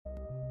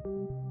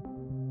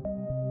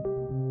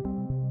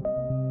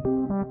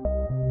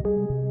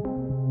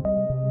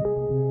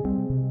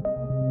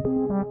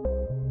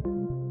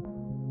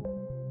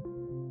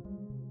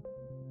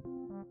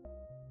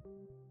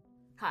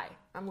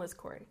is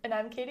Corey. And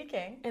I'm Katie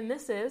King. And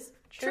this is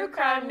True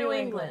Crime New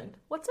England.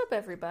 What's up,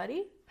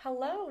 everybody?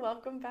 Hello,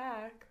 welcome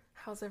back.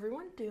 How's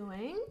everyone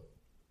doing?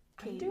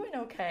 I'm doing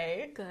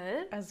okay.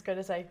 Good. As good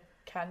as I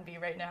can be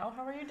right now.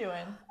 How are you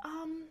doing?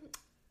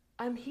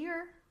 I'm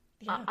here.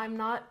 Yeah. I'm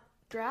not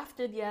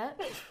drafted yet.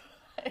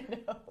 I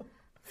know.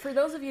 For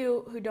those of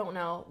you who don't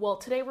know, well,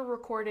 today we're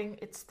recording.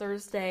 It's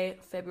Thursday,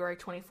 February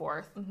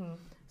 24th. Mm-hmm.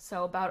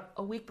 So about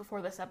a week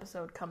before this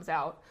episode comes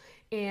out.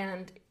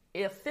 And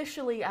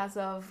officially, as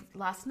of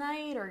last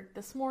night or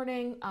this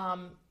morning,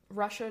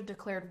 Russia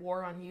declared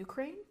war on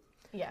Ukraine.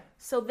 Yeah.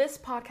 So this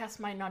podcast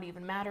might not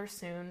even matter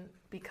soon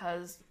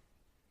because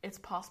it's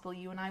possible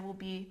you and I will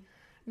be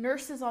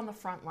nurses on the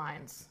front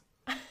lines.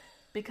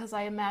 Because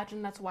I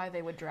imagine that's why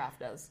they would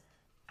draft us.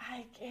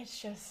 I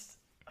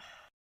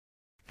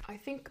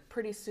think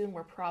pretty soon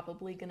we're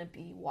probably going to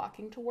be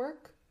walking to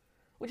work,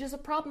 which is a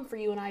problem for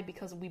you and I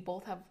because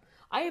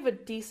I have a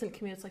decent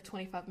commute. It's like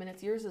 25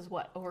 minutes. Yours is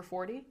what, over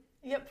 40?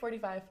 Yep,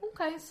 45.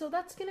 Okay, so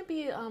that's going to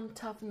be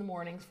tough in the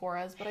mornings for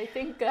us, but I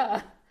think we've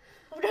got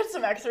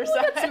some exercise.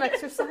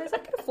 I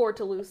can afford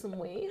to lose some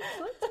weight,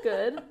 so that's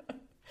good.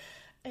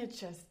 It's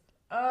just,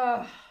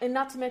 And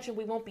not to mention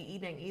we won't be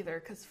eating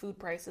either because food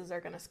prices are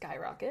going to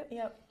skyrocket.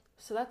 Yep.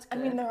 So that's good.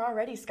 I mean, they're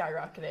already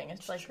skyrocketing.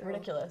 It's like true.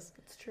 Ridiculous.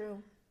 It's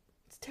true.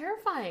 It's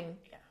terrifying.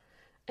 Yeah.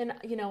 And,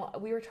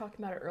 we were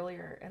talking about it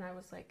earlier, and I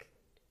was like,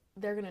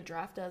 they're going to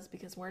draft us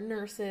because we're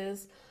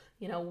nurses.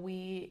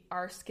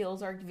 Our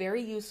skills are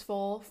very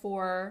useful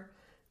for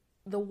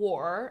the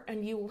war.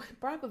 And you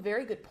brought up a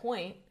very good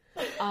point.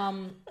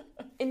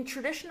 In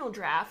traditional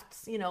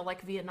drafts,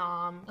 like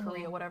Vietnam,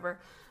 Korea, whatever,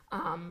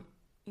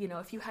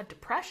 if you had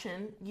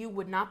depression, you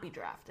would not be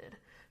drafted.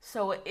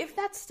 So if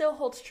that still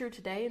holds true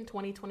today in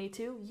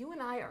 2022, you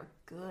and I are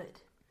good.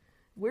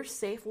 We're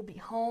safe. We'll be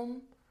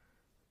home,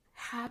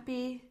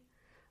 happy,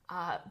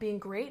 being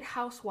great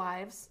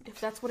housewives, if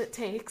that's what it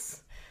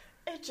takes.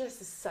 It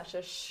just is such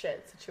a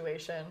shit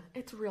situation.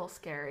 It's real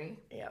scary.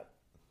 Yep.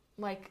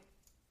 Like,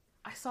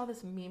 I saw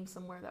this meme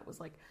somewhere that was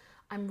like,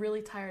 I'm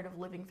really tired of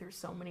living through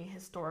so many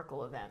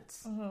historical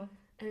events. Mm-hmm.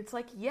 And it's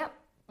like, yep,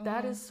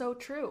 that is so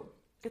true.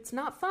 It's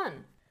not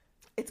fun.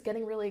 It's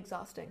getting really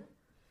exhausting.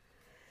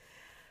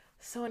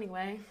 So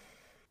anyway,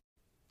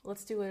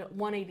 let's do a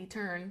 180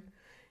 turn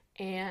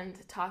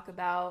and talk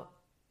about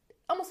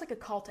almost like a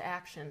call to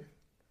action.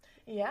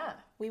 Yeah.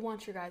 We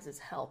want your guys'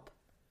 help.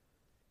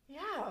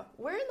 Yeah,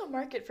 we're in the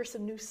market for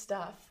some new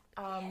stuff,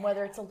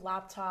 whether it's a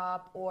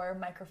laptop or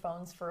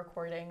microphones for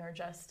recording or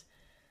just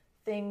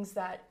things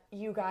that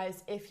you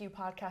guys, if you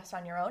podcast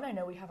on your own, I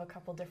know we have a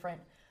couple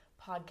different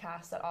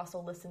podcasts that also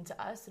listen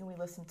to us and we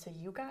listen to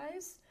you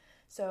guys.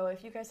 So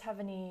if you guys have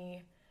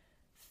any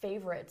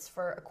favorites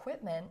for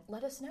equipment,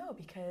 let us know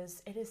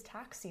because it is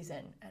tax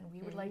season and we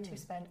would like to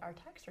spend our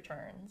tax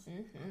returns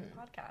on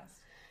the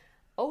podcast.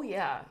 Oh,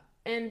 yeah.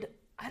 And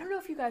I don't know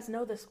if you guys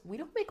know this. We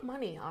don't make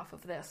money off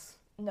of this.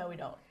 No, we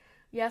don't.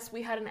 Yes,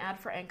 we had an ad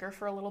for Anchor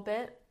for a little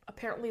bit.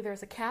 Apparently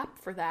there's a cap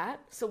for that.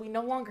 So we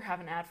no longer have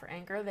an ad for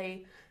Anchor.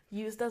 They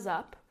used us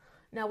up.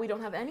 Now we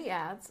don't have any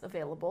ads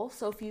available.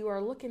 So if you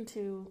are looking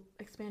to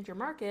expand your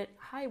market,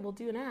 hi, we'll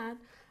do an ad.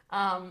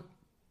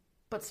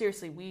 But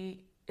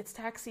seriously, it's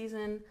tax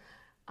season.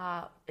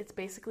 It's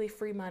basically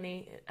free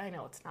money. I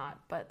know it's not,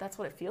 but that's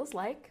what it feels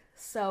like.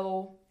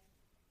 So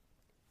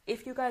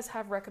if you guys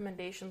have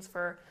recommendations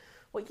for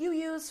what you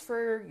use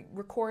for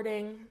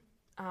recording,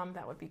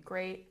 that would be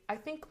great. I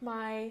think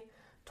my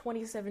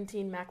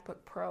 2017 MacBook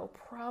Pro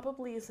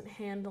probably isn't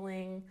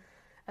handling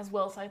as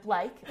well as I'd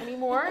like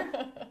anymore.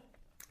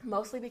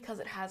 Mostly because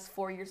it has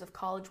 4 years of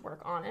college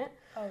work on it.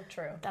 Oh,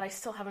 true. That I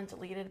still haven't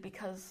deleted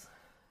because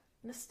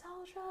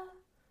nostalgia?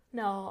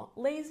 No,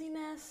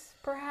 laziness,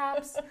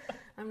 perhaps.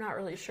 I'm not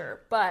really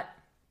sure. But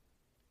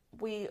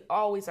we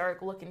always are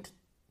looking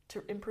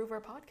to improve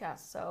our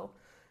podcast. So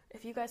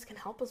if you guys can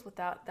help us with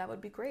that, that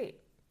would be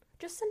great.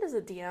 Just send us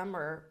a DM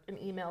or an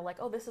email like,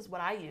 oh, this is what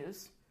I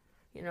use.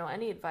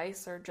 Any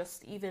advice or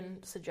just even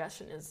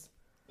suggestion is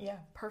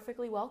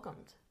perfectly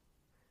welcomed.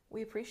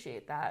 We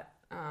appreciate that.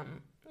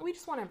 We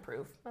just want to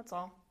improve. That's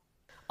all.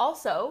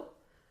 Also,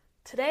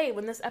 today,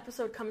 when this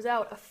episode comes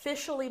out,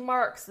 officially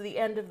marks the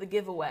end of the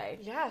giveaway.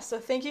 Yeah, so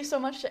thank you so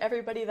much to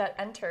everybody that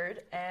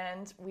entered,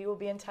 and we will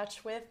be in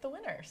touch with the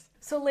winners.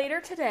 So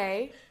later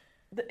today,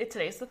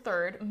 today's the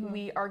 3rd,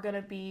 we are going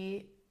to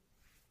be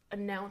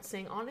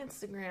announcing on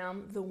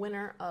Instagram the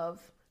winner of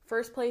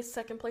first place,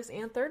 second place,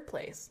 and third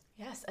place.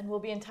 Yes, and we'll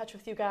be in touch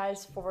with you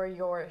guys for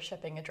your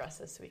shipping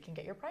addresses so we can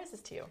get your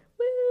prizes to you.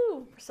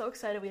 Woo! We're so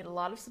excited. We had a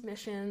lot of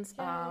submissions,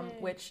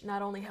 which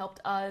not only helped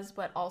us,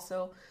 but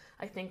also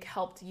I think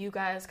helped you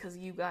guys because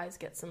you guys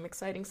get some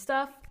exciting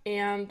stuff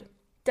and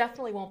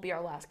definitely won't be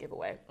our last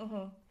giveaway.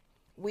 Mm-hmm.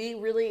 We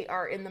really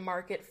are in the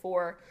market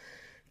for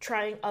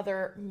trying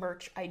other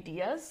merch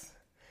ideas.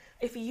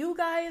 If you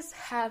guys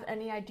have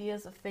any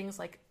ideas of things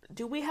like,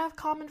 do we have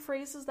common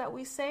phrases that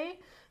we say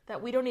that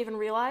we don't even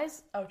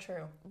realize? Oh,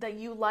 true. That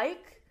you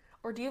like?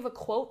 Or do you have a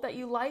quote that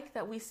you like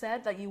that we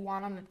said that you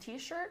want on a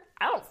t-shirt?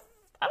 I don't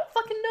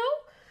fucking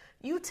know.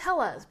 You tell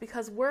us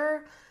because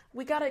we're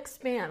we got to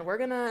expand. We're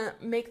going to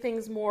make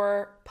things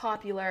more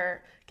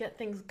popular, get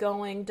things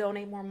going,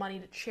 donate more money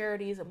to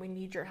charities, and we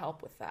need your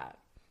help with that.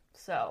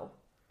 So,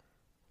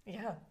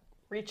 yeah,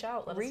 reach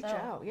out. Let us know. Reach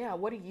out. Yeah,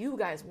 what do you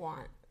guys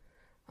want?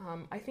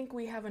 I think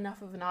we have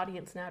enough of an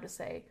audience now to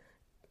say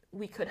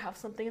we could have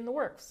something in the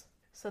works.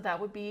 So that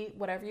would be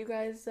whatever you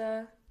guys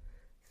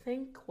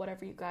think,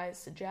 whatever you guys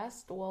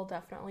suggest, we'll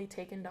definitely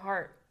take into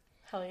heart.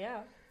 Hell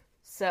yeah.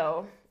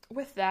 So,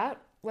 with that,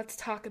 let's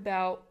talk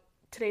about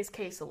today's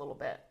case a little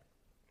bit.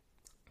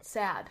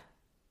 Sad.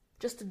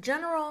 Just a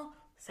general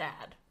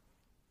sad.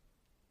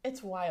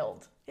 It's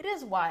wild. It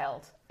is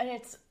wild. And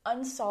it's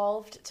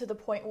unsolved to the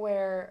point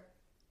where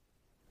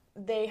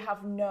they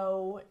have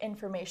no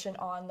information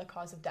on the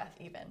cause of death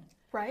even.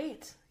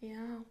 Right.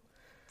 Yeah.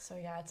 So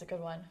yeah, it's a good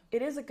one.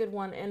 It is a good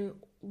one, and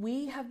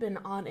we have been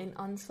on an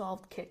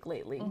unsolved kick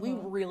lately. Mm-hmm. We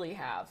really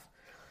have.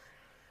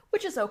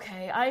 Which is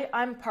okay.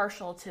 I'm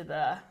partial to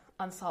the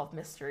unsolved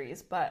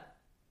mysteries, but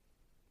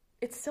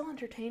it's still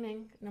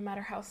entertaining no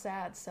matter how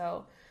sad.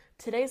 So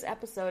today's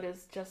episode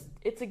is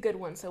it's a good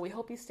one, so we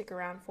hope you stick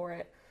around for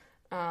it.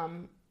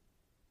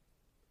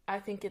 I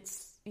think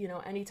it's,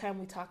 anytime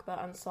we talk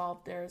about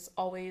unsolved, there's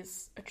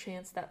always a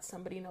chance that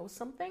somebody knows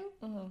something,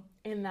 mm-hmm.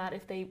 and that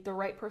if the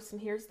right person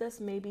hears this,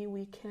 maybe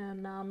we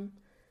can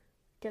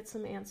get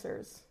some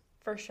answers.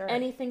 For sure.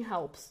 Anything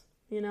helps,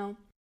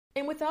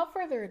 And without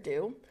further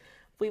ado,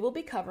 we will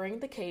be covering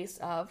the case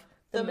of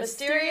the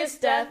mysterious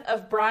death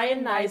of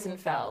Bryan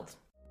Nisenfeld.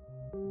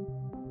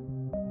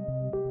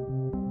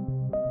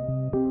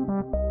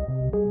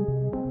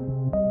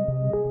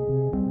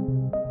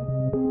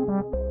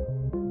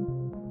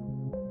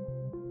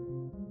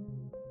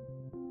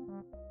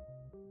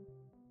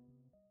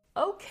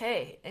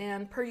 Okay,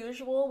 and per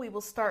usual, we will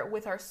start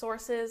with our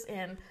sources,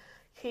 and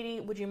Katie,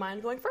 would you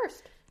mind going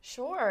first?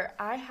 Sure.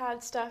 I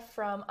had stuff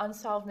from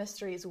Unsolved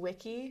Mysteries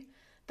Wiki,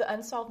 the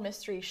Unsolved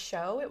Mysteries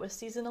Show. It was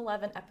season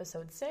 11,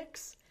 episode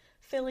 6,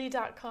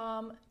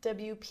 Philly.com,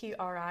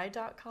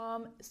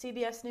 WPRI.com,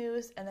 CBS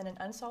News, and then an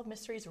Unsolved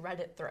Mysteries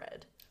Reddit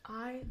thread.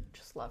 I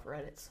just love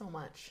Reddit so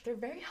much. They're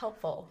very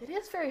helpful. It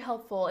is very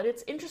helpful, and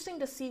it's interesting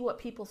to see what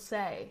people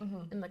say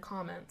mm-hmm. in the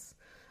comments.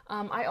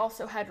 I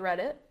also had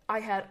Reddit. I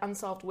had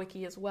Unsolved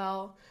Wiki as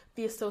well,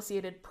 the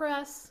Associated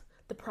Press,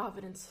 the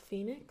Providence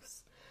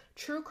Phoenix,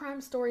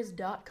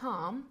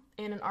 TrueCrimeStories.com,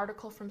 and an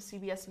article from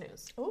CBS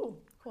News. Ooh,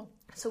 cool.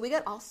 So we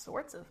got all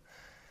sorts of,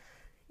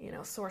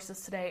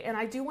 sources today. And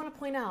I do want to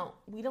point out,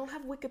 we don't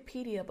have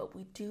Wikipedia, but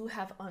we do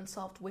have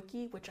Unsolved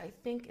Wiki, which I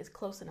think is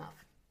close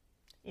enough.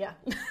 Yeah,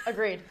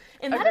 agreed.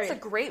 And that is a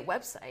great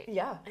website.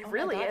 Yeah. It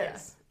really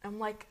is. Yeah. I'm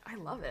like, I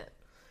love it.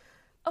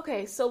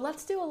 Okay, so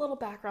let's do a little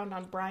background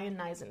on Bryan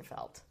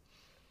Nisenfeld.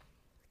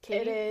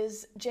 Katie? It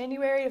is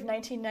January of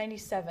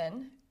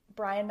 1997.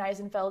 Bryan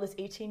Nisenfeld is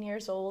 18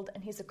 years old,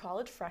 and he's a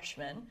college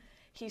freshman.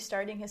 He's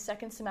starting his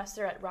second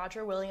semester at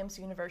Roger Williams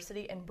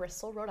University in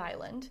Bristol, Rhode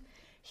Island.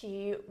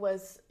 He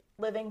was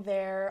living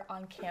there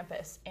on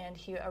campus, and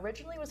he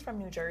originally was from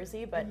New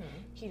Jersey, but mm-hmm.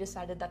 he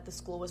decided that the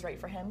school was right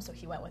for him, so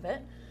he went with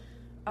it.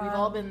 We've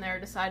all been there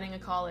deciding a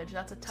college.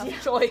 That's a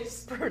tough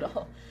choice.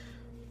 Brutal.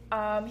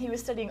 He was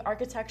studying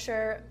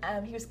architecture.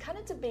 He was kind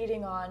of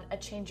debating on a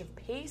change of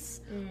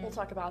pace. Mm. We'll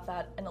talk about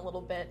that in a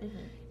little bit. Mm-hmm.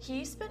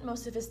 He spent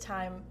most of his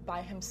time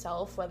by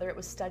himself, whether it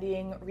was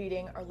studying,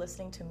 reading, or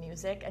listening to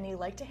music, and he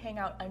liked to hang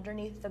out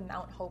underneath the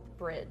Mount Hope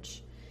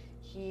Bridge.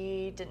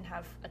 He didn't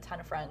have a ton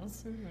of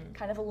friends, mm-hmm.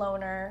 kind of a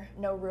loner,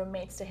 no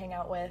roommates to hang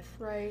out with.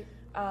 Right.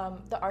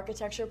 The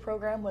architecture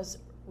program was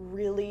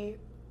really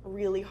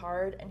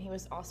hard, and he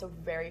was also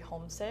very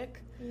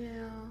homesick.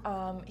 Yeah.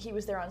 He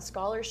was there on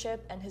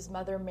scholarship, and his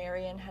mother,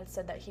 Marion, had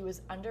said that he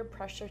was under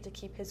pressure to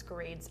keep his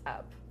grades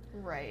up.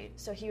 Right.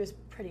 So he was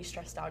pretty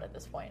stressed out at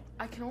this point.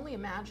 I can only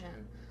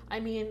imagine. I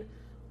mean,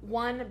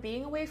 one,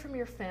 being away from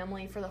your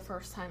family for the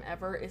first time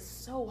ever is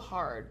so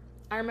hard.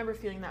 I remember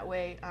feeling that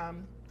way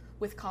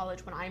with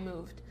college when I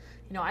moved.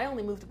 I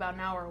only moved about an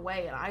hour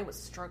away, and I was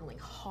struggling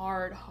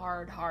hard.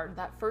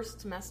 That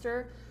first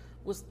semester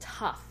was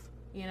tough.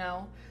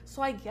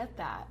 So I get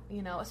that,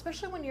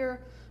 especially when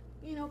you're,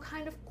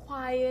 kind of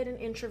quiet and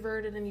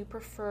introverted and you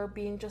prefer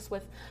being just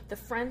with the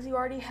friends you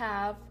already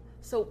have.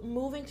 So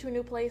moving to a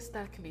new place,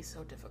 that can be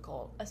so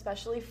difficult.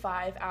 Especially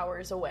 5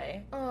 hours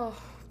away. Oh,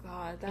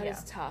 God, that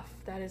is tough.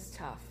 That is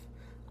tough.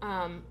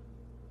 And,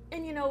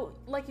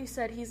 like you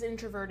said, he's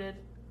introverted.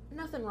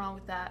 Nothing wrong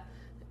with that.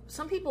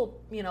 Some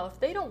people, if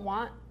they don't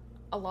want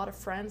a lot of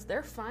friends,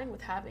 they're fine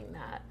with having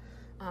that.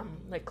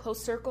 Like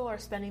close circle or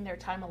spending their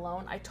time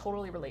alone. I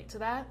totally relate to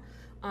that.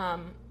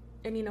 And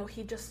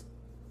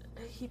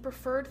he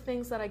preferred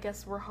things that I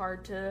guess were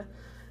hard to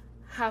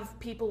have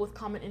people with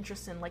common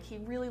interests in. Like he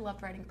really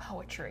loved writing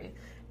poetry,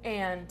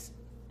 and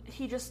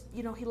he just,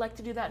 he liked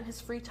to do that in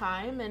his free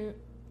time, and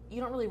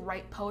you don't really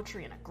write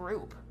poetry in a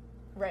group.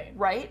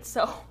 Right?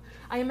 So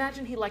I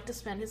imagine he liked to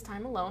spend his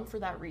time alone for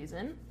that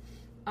reason.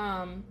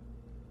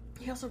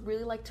 He also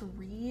really liked to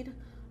read.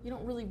 You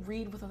don't really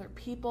read with other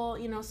people,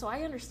 so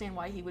I understand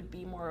why he would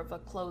be more of a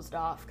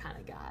closed-off kind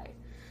of guy.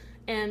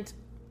 And,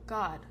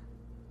 God,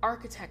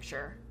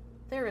 architecture,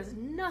 There is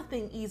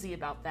nothing easy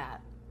about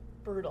that.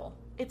 Brutal.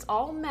 It's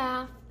all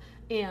math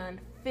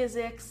and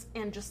physics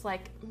and just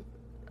like,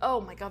 oh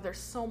my God, there's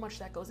so much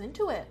that goes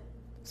into it.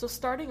 So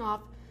starting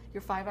off,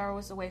 you're 5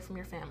 hours away from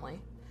your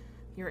family.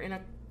 You're in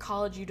a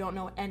college you don't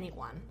know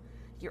anyone.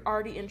 You're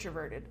already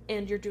introverted.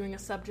 And you're doing a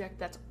subject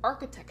that's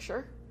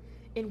architecture,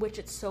 in which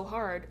it's so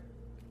hard.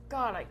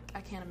 God,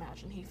 I can't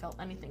imagine he felt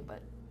anything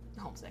but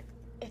homesick.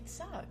 It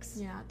sucks.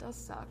 Yeah, it does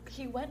suck.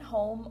 He went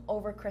home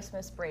over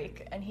Christmas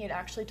break, and he had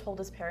actually told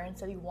his parents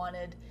that he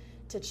wanted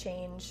to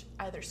change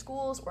either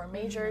schools or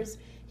majors.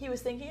 He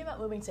was thinking about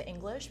moving to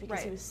English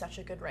because he was such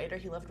a good writer.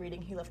 He loved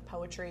reading. He loved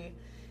poetry.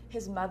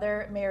 His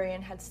mother,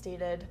 Marion, had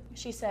stated,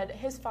 she said,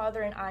 his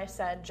father and I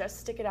said, just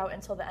stick it out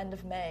until the end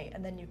of May,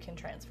 and then you can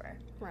transfer.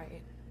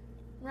 Right.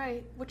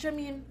 Right. Which, I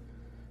mean,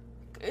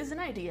 is an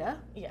idea.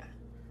 Yeah.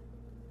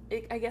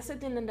 I guess it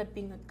didn't end up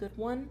being a good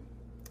one,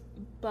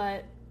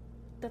 but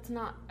that's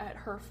not at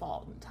her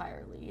fault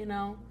entirely, you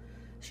know?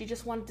 She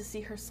just wanted to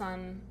see her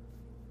son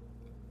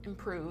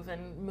improve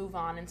and move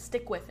on and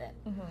stick with it.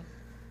 Mm-hmm.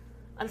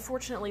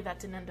 Unfortunately, that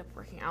didn't end up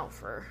working out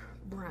for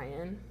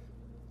Bryan.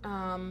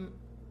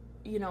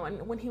 You know,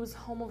 and when he was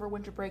home over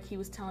winter break, he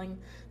was telling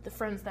the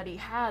friends that he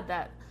had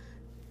that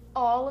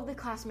all of the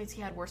classmates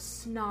he had were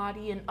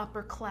snotty and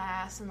upper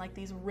class and like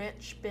these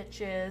rich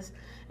bitches,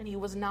 and he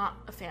was not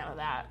a fan of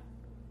that.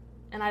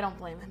 And I don't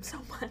blame him so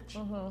much,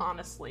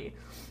 honestly.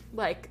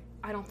 Like,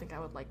 I don't think I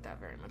would like that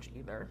very much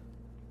either.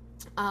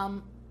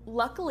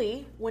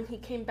 Luckily, when he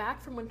came back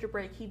from winter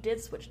break, he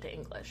did switch to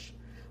English,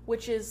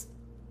 which is,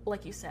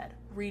 like you said,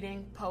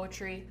 reading,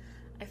 poetry.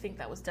 I think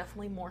that was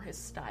definitely more his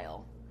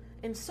style.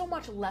 And so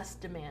much less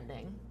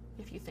demanding,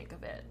 if you think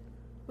of it.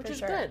 Which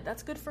is good.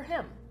 That's good for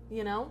him,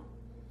 you know?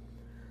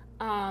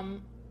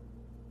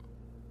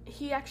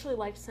 He actually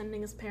liked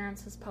sending his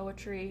parents his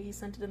poetry. He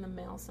sent it in the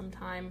mail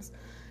sometimes.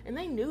 And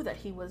they knew that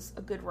he was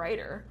a good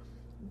writer.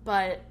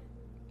 But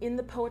in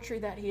the poetry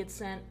that he had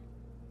sent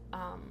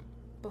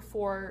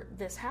before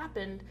this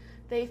happened,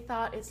 they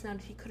thought it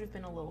sounded he could have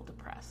been a little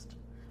depressed.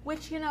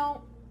 Which, you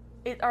know,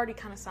 it already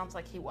kind of sounds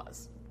like he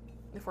was,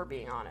 if we're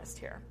being honest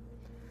here.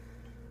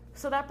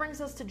 So that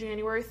brings us to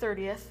January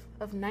 30th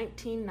of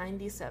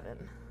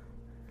 1997.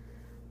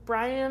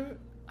 Bryan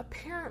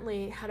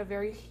apparently had a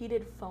very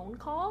heated phone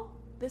call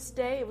this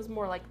day. It was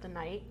more like the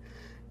night.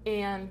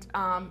 And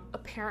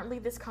apparently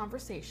this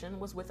conversation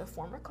was with a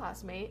former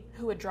classmate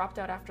who had dropped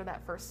out after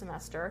that first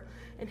semester,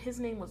 and his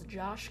name was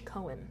Josh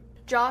Cohen.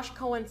 Josh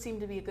Cohen seemed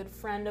to be a good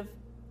friend of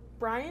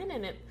Bryan,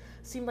 and it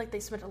seemed like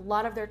they spent a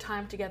lot of their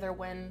time together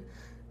when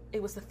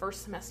it was the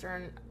first semester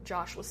and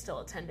Josh was still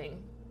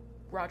attending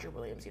Roger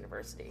Williams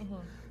University. Mm-hmm.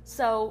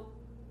 So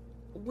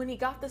when he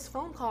got this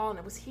phone call and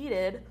it was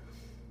heated,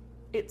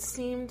 it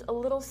seemed a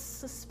little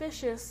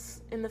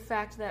suspicious in the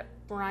fact that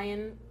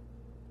Bryan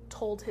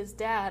told his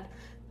dad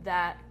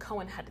that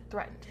Cohen had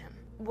threatened him.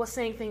 Was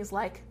saying things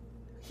like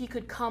he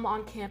could come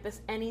on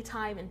campus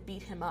anytime and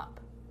beat him up.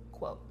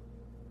 Quote.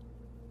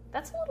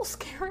 That's a little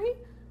scary.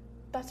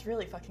 That's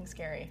really fucking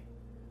scary.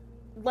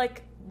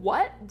 Like,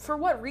 what? For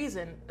what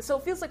reason? So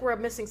it feels like we're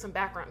missing some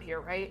background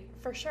here, right?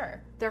 For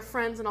sure. They're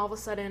friends and all of a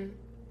sudden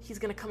he's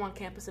going to come on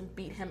campus and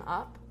beat him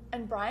up.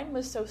 And Bryan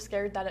was so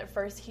scared that at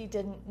first he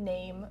didn't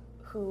name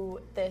who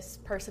this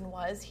person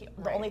was.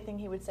 The only thing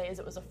he would say is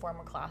it was a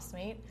former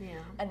classmate. Yeah.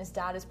 And his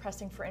dad is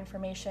pressing for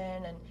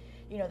information, and,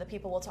 you know, the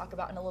people we'll talk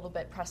about in a little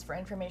bit press for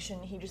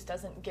information. He just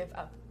doesn't give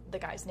up the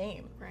guy's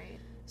name. Right.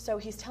 So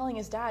he's telling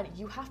his dad,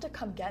 you have to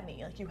come get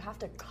me. Like, you have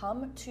to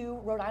come to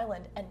Rhode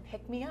Island and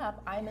pick me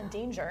up. I'm in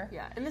danger.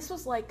 Yeah, and this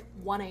was like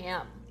 1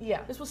 a.m.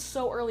 Yeah. This was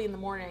so early in the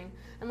morning.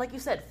 And like you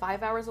said,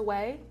 5 hours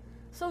away.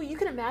 So you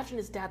can imagine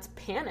his dad's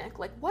panic.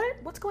 Like,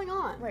 what's going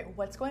on? Right,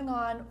 what's going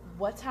on?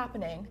 What's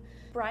happening?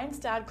 Bryan's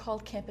dad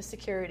called campus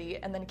security,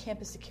 and then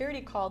campus security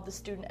called the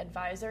student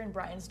advisor in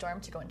Bryan's dorm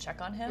to go and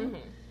check on him.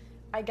 Mm-hmm.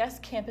 I guess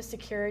campus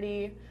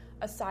security,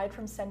 aside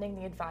from sending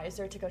the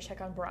advisor to go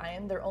check on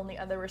Bryan, their only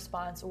other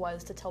response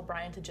was to tell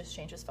Bryan to just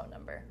change his phone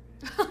number.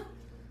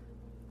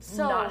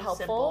 So not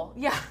helpful. Simple.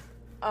 Yeah.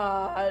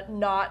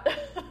 Not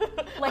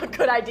like a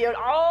good idea at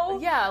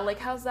all. Yeah, like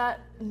how's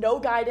that? No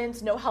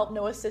guidance, no help,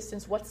 no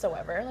assistance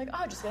whatsoever. Like,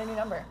 just get a new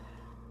number.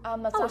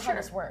 That's not how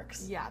this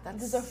works. Yeah,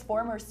 This is a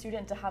former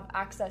student to have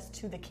access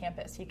to the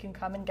campus. He can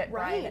come and get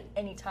Bryan at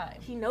any time.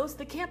 He knows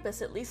the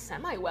campus at least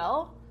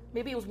semi-well.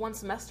 Maybe it was one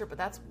semester, but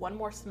that's one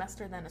more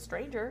semester than a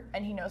stranger.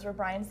 And he knows where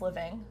Bryan's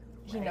living.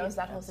 He knows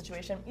that whole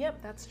situation.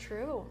 Yep. That's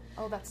true.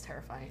 Oh, that's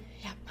terrifying.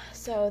 Yep.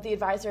 So the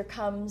advisor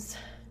comes,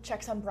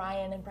 checks on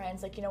Bryan, and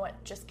Bryan's like, you know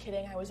what, just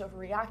kidding. I was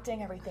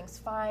overreacting. Everything's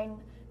fine.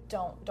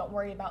 Don't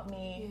worry about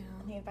me.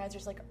 Yeah. And the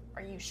advisor's like,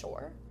 are you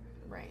sure?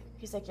 Right.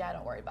 He's like, yeah,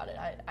 don't worry about it.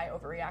 I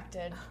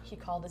overreacted. He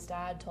called his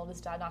dad, told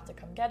his dad not to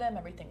come get him.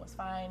 Everything was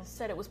fine.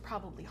 Said it was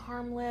probably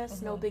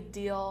harmless, no big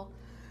deal.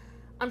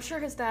 I'm sure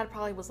his dad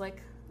probably was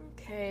like,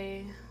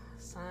 okay,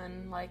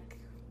 son, like,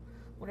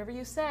 whatever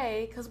you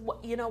say, because,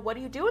 what do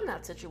you do in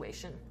that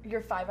situation? You're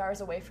 5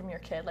 hours away from your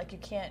kid. Like, you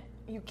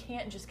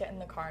can't just get in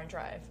the car and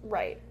drive.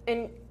 Right.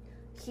 And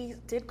he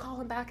did call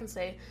him back and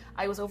say,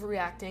 I was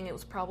overreacting, it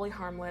was probably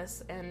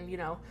harmless, and,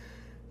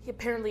 he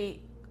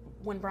apparently,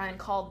 when Bryan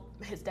called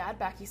his dad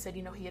back, he said,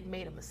 he had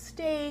made a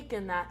mistake,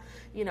 and that,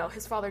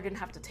 his father didn't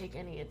have to take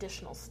any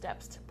additional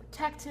steps to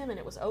protect him, and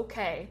it was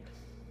okay.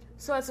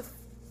 So as a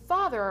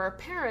father or a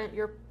parent,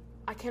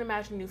 I can't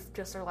imagine you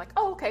just are like,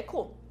 oh, okay,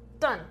 cool,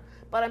 done.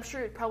 But I'm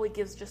sure it probably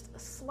gives just a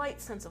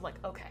slight sense of like,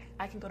 okay,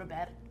 I can go to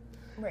bed.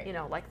 Right.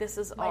 Like this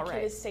is My all right.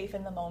 kid is safe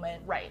in the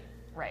moment. Right.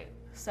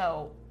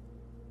 So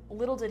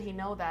little did he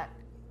know that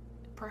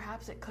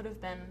perhaps it could have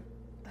been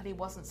that he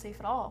wasn't safe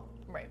at all.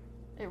 Right.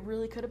 It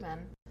really could have been.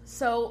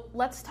 So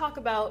let's talk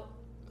about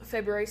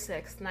February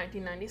 6th,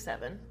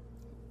 1997.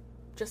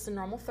 Just a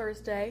normal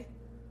Thursday.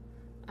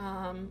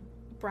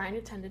 Bryan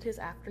attended his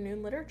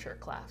afternoon literature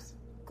class.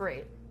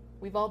 Great.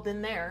 We've all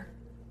been there.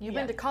 You've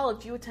been to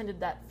college, you attended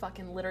that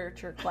fucking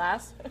literature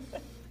class.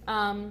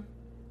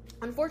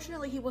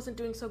 Unfortunately, he wasn't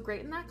doing so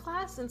great in that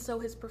class, and so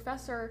his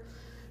professor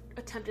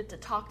attempted to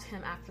talk to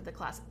him after the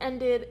class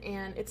ended,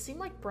 and it seemed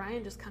like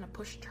Bryan just kind of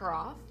pushed her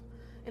off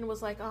and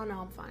was like, oh no,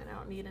 I'm fine, I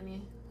don't need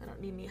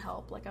any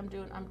help, like I'm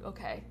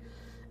okay.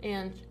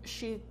 And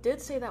she did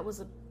say that was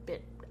a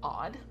bit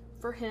odd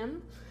for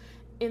him,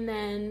 and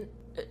then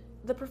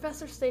the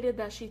professor stated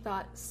that she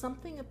thought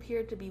something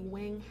appeared to be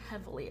weighing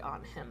heavily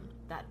on him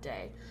that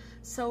day.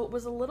 So it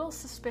was a little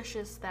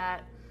suspicious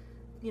that,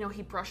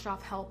 he brushed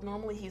off help.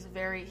 Normally he's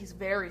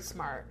very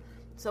smart.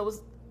 So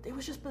it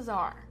was just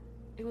bizarre.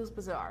 It was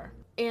bizarre.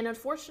 And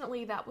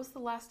unfortunately, that was the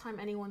last time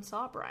anyone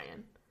saw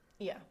Bryan.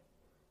 Yeah.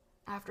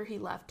 After he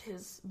left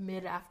his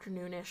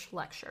mid-afternoon-ish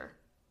lecture.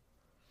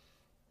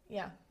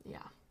 Yeah.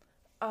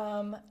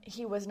 Yeah.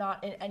 He was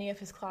not in any of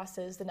his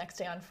classes the next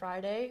day on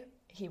Friday.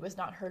 He was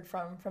not heard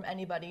from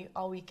anybody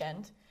all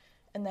weekend.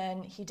 And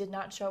then he did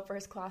not show up for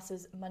his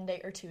classes Monday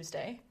or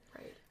Tuesday.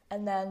 Right.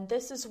 And then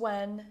this is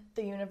when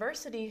the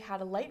university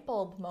had a light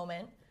bulb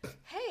moment.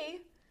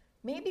 Hey,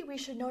 maybe we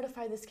should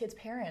notify this kid's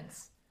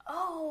parents.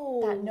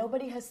 Oh. That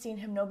nobody has seen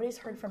him, nobody's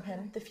heard from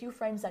him. The few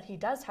friends that he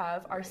does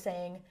have are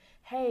saying,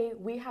 hey,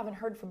 we haven't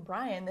heard from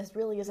Bryan. This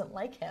really isn't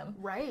like him.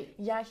 Right.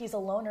 Yeah, he's a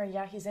loner.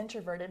 Yeah, he's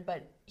introverted,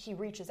 but he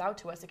reaches out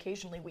to us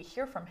occasionally. We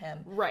hear from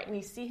him. Right.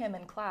 We see him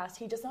in class.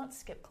 He does not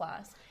skip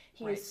class.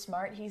 He is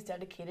smart. He's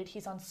dedicated.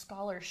 He's on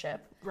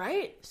scholarship.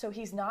 Right. So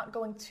he's not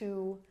going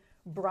to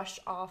brush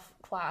off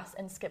class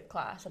and skip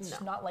class. That's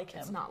just not like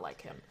him. It's not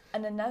like him.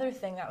 And another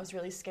thing that was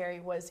really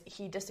scary was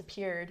he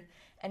disappeared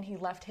and he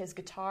left his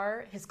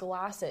guitar, his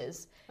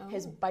glasses,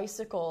 his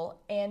bicycle,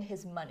 and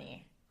his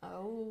money.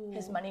 Oh.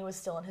 His money was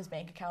still in his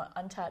bank account,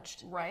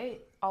 untouched.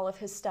 Right. All of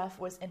his stuff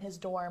was in his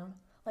dorm.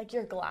 Like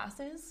your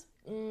glasses.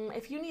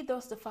 If you need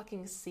those to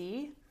fucking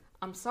see,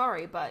 I'm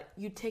sorry, but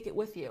you take it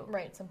with you.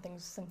 Right,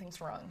 something's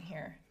wrong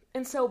here.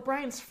 And so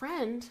Bryan's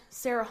friend,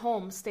 Sarah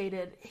Holmes,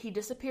 stated he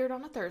disappeared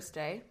on a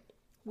Thursday.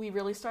 We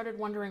really started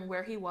wondering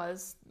where he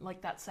was,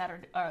 like that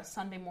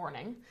Sunday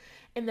morning.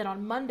 And then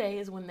on Monday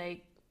is when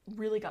they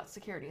really got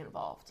security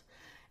involved.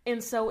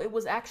 And so it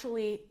was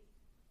actually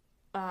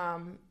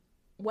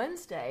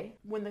Wednesday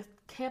when the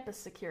campus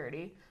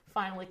security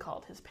finally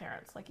called his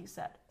parents, like you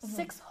said.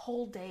 6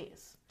 whole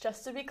days.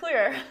 Just to be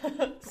clear,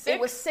 it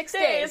was 6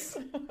 days.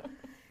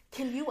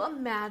 Can you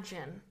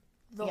imagine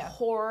the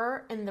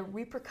horror and the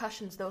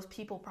repercussions those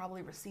people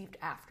probably received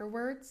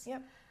afterwards?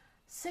 Yep.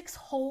 6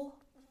 whole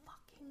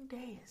fucking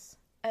days.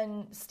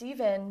 And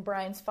Stephen,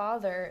 Bryan's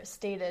father,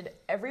 stated,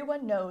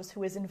 everyone knows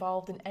who is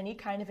involved in any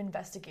kind of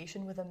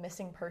investigation with a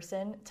missing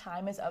person.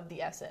 Time is of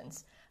the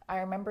essence. I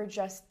remember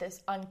just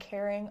this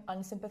uncaring,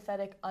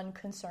 unsympathetic,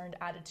 unconcerned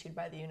attitude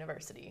by the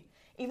university.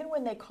 Even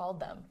when they called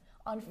them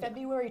on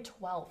February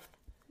 12th,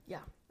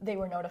 they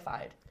were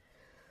notified.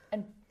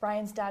 And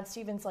Bryan's dad,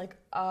 Stephen's like,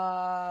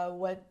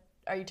 what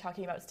are you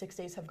talking about? 6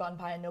 days have gone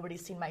by and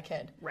nobody's seen my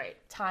kid. Right.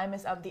 Time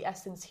is of the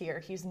essence here.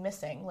 He's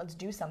missing. Let's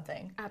do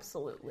something.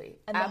 Absolutely.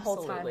 And the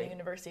whole time the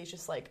university is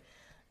just like,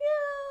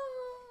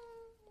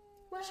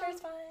 well, sure,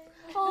 it's fine.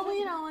 Oh,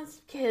 well,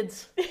 it's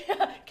kids.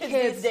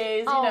 Kids these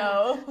days,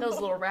 Those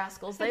little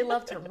rascals, they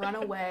love to run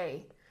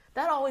away.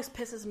 That always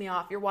pisses me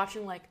off. You're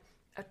watching like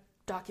a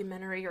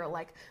documentary or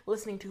like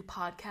listening to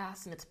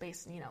podcasts and it's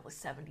based in, the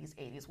 70s,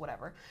 80s,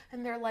 whatever.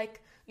 And they're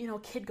like, a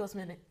kid goes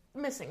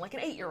missing, like an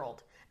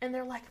 8-year-old. And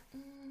they're like,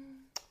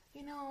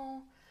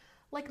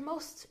 like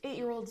most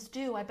 8-year-olds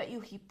do, I bet you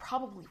he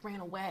probably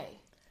ran away.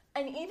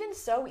 And even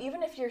so,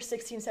 even if you're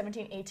 16,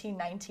 17, 18,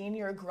 19,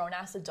 you're a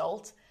grown-ass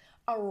adult,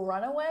 a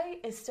runaway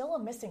is still a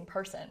missing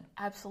person.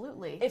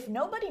 Absolutely. If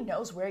nobody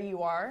knows where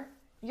you are,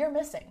 you're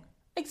missing.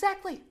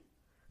 Exactly.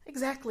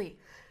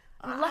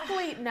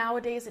 Luckily,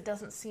 nowadays, it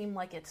doesn't seem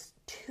like it's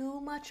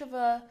too much of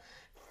a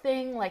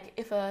thing. Like,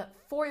 if a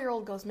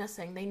 4-year-old goes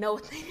missing, they know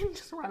they didn't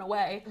just run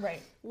away.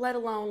 Right. Let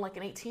alone, like,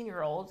 an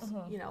 18-year-old.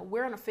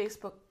 We're on a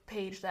Facebook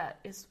page that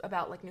is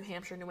about, like, New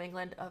Hampshire, New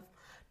England,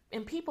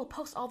 and people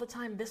post all the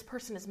time, this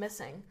person is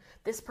missing.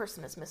 This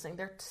person is missing.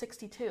 They're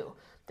 62.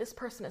 This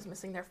person is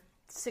missing. They're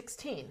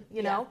 16,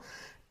 you know?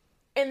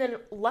 And then,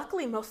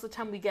 luckily, most of the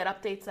time we get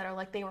updates that are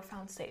like, they were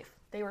found safe.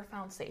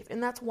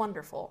 And that's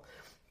wonderful.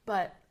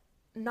 But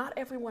not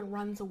everyone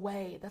runs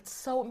away. That's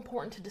so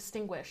important to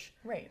distinguish.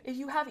 Right. If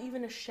you have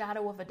even a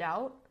shadow of a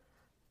doubt,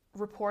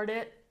 report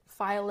it,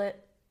 file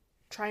it,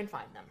 try and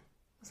find them,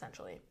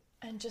 essentially.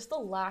 And just the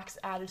lax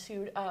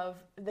attitude of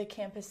the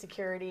campus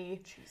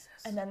security. Jesus.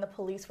 And then the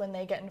police when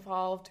they get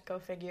involved, go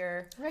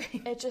figure. Right.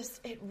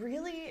 It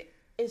really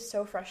is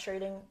so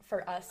frustrating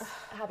for us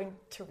having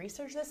to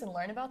research this and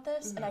learn about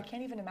this. Mm-hmm. And I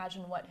can't even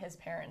imagine what his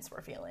parents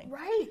were feeling.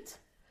 Right.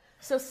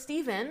 So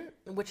Stephen,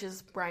 which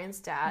is Bryan's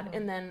dad,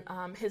 and then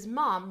his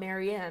mom,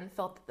 Marianne,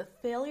 felt that the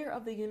failure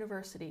of the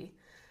university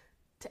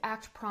to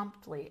act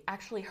promptly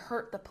actually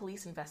hurt the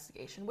police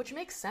investigation, which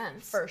makes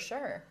sense. For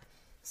sure.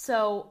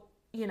 So,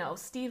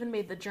 Stephen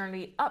made the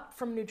journey up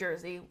from New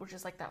Jersey, which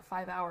is like that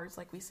 5 hours,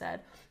 like we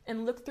said,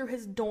 and looked through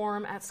his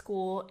dorm at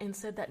school and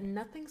said that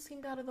nothing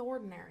seemed out of the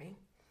ordinary.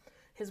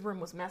 His room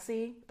was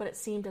messy, but it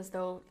seemed as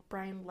though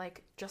Bryan,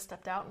 just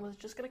stepped out and was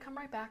just going to come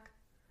right back.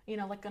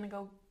 Going to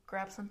go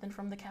grab something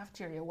from the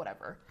cafeteria,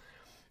 whatever.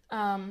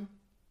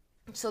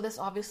 So this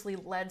obviously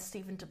led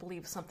Stephen to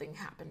believe something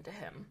happened to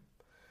him.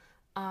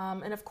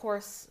 And of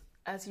course,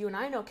 as you and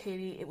I know,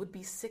 Katie, it would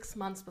be 6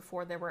 months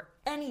before there were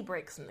any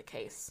breaks in the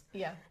case.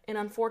 Yeah. And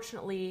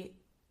unfortunately,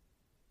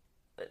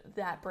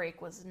 that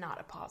break was not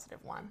a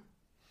positive one.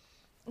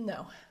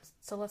 No.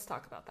 So let's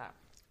talk about that.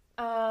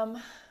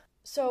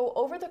 So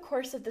over the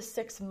course of the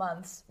 6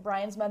 months,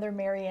 Bryan's mother,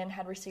 Marianne,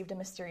 had received a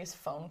mysterious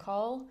phone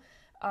call.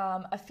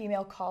 A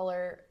female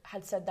caller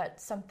had said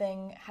that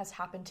something has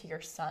happened to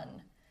your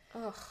son.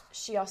 Ugh.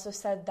 She also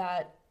said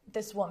that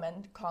this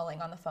woman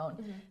calling on the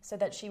phone said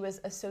that she was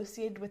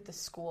associated with the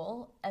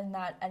school and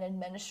that an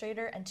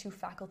administrator and 2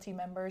 faculty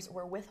members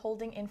were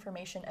withholding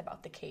information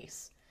about the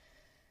case.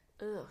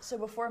 Ugh. So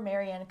before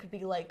Marianne could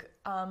be like,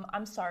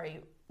 I'm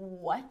sorry,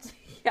 what?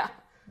 Yeah.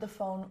 The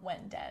phone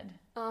went dead.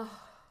 Ugh.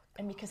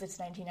 And because it's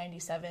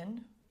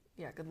 1997,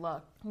 yeah, good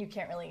luck. you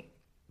can't really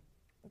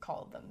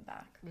call them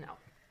back.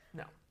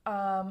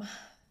 No.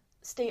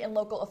 State and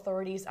local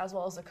authorities, as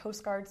well as the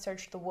Coast Guard,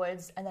 searched the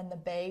woods and then the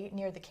bay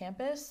near the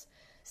campus.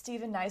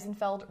 Stephen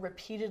Nisenfeld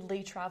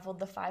repeatedly traveled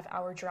the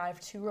 5-hour drive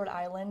to Rhode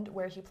Island,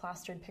 where he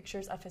plastered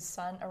pictures of his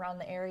son around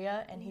the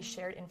area, and he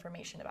shared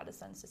information about his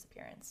son's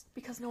disappearance.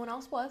 Because no one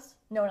else was.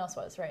 No one else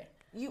was, right.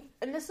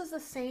 And this is the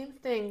same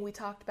thing we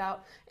talked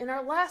about in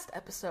our last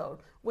episode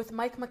with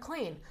Mike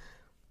McLean.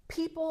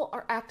 People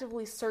are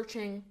actively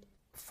searching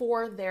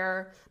for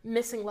their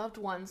missing loved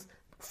ones,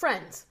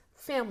 friends,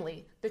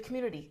 family, the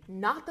community,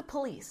 not the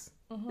police.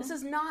 Mm-hmm. This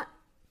is not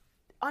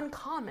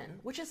uncommon,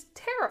 which is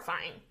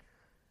terrifying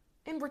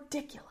and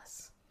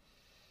ridiculous.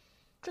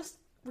 Just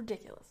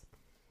ridiculous.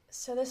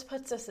 So this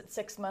puts us at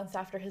 6 months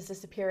after his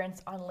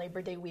disappearance on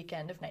Labor Day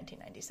weekend of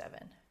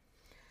 1997.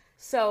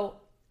 So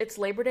it's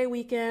Labor Day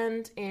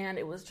weekend, and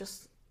it was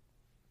just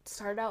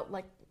started out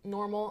like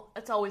normal.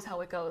 That's always how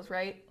it goes,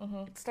 right?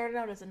 Mm-hmm. It started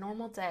out as a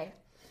normal day.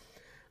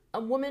 A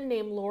woman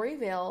named Lori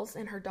Vales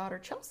and her daughter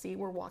Chelsea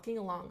were walking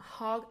along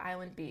Hog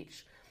Island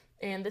Beach.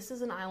 And this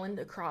is an island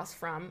across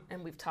from,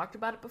 and we've talked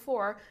about it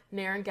before,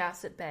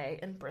 Narragansett Bay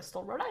in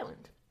Bristol, Rhode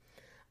Island.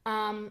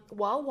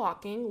 While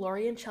walking,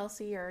 Lori and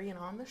Chelsea are,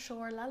 on the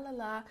shore, la la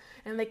la,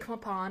 and they come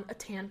upon a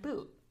tan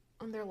boot.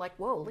 And they're like,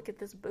 whoa, look at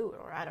this boot.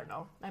 Or I don't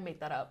know, I made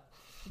that up.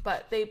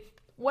 But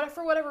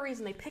for whatever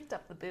reason, they picked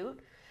up the boot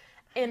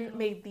and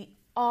made the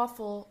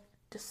awful,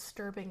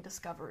 disturbing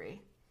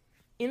discovery.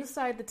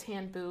 Inside the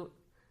tan boot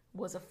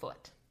was a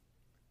foot,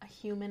 a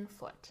human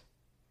foot,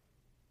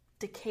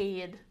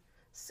 decayed.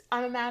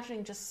 I'm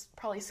imagining just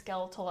probably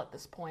skeletal at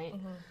this point.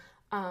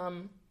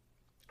 Mm-hmm.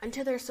 And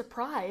to their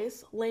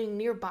surprise, laying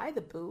nearby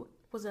the boot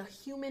was a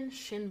human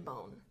shin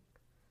bone.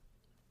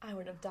 I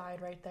would have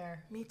died right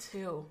there. Me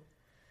too.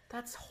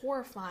 That's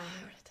horrifying.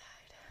 I would have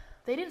died.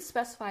 They didn't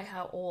specify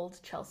how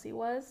old Chelsea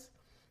was,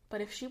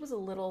 but if she was a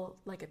little,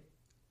 like a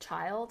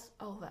child,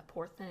 oh, that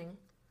poor thing.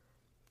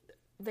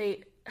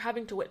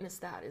 Having to witness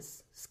that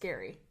is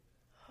scary.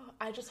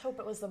 I just hope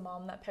it was the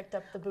mom that picked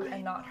up the boot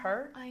and not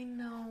her. I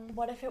know.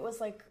 What if it was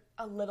like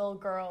a little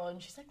girl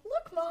and she's like,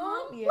 look,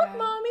 Mom, yeah. look,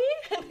 Mommy.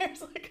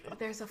 And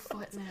there's a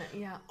foot in it,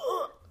 yeah.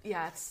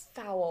 Yeah, it's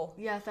foul.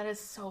 Yeah, that is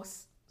so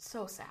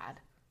sad.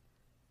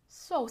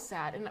 So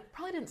sad. And it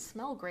probably didn't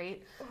smell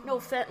great. No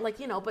offense,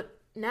 but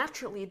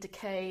naturally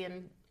decay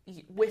and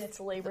with it's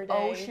Labor the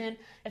Day. Ocean.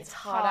 It's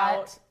hot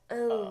out.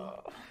 Oh.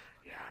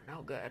 Yeah,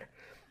 no good.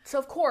 So,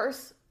 of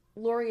course,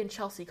 Lori and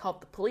Chelsea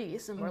called the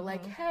police and were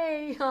like,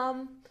 hey,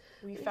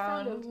 we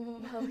found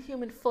a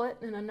human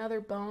foot and another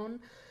bone.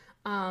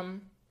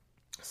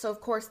 So,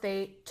 of course,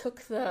 they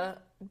took the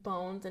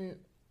bones and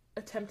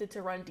attempted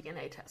to run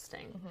DNA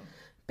testing. Mm-hmm.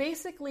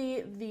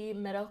 Basically, the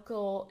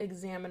medical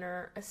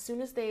examiner, as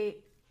soon as they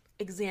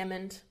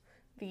examined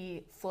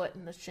the foot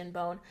and the shin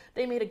bone,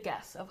 they made a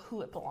guess of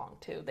who it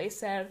belonged to. They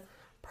said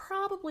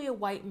probably a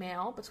white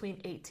male between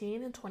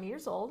 18 and 20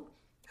 years old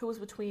who was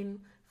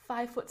between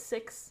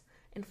 5'6"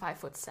 and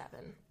 5'7".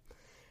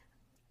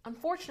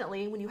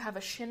 Unfortunately, when you have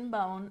a shin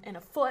bone and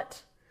a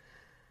foot,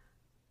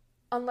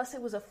 unless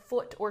it was a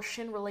foot or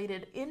shin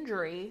related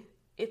injury,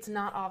 it's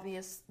not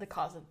obvious the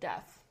cause of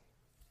death.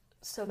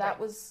 So that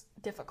was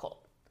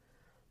difficult.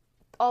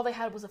 all they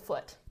had was a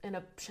foot and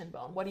a shin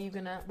bone.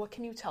 What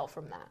can you tell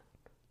from that?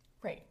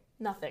 Right.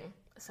 Nothing,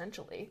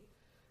 essentially.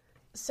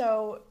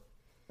 So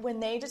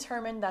when they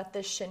determined that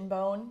this shin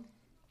bone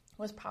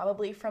was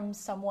probably from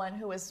someone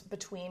who was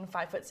between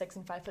 5'6"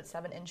 and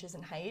 5'7" inches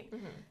in height,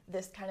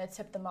 this kind of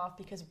tipped them off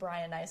because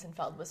Bryan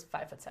Nisenfeld was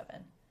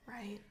 5'7".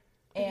 Right.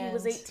 And he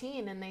was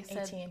 18, and they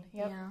said 18.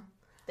 Yep. Yeah.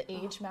 The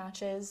age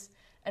matches,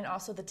 and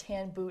also the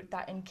tan boot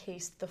that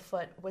encased the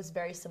foot was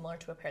very similar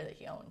to a pair that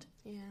he owned.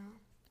 Yeah.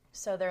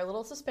 So they're a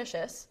little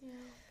suspicious. Yeah.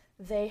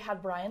 They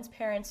had Bryan's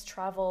parents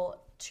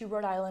travel to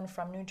Rhode Island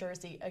from New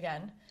Jersey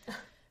again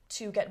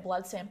to get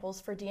blood samples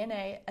for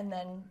DNA, and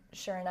then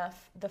sure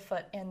enough, the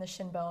foot and the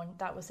shin bone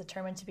that was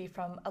determined to be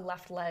from a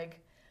left leg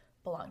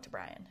belonged to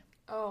Bryan.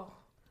 Oh,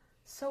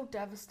 so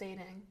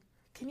devastating.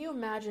 Can you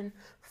imagine,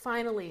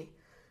 finally,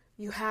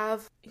 you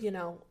have,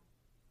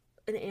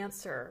 an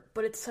answer,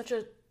 but it's such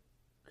a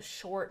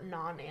short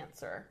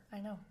non-answer. I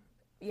know.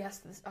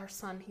 Yes, our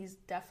son, he's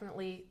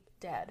definitely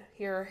dead.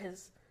 Here are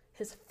his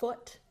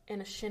foot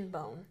and a shin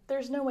bone.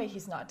 There's no way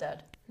he's not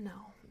dead. No,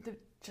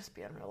 just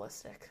be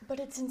unrealistic. But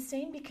it's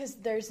insane because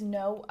there's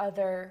no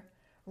other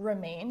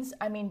remains.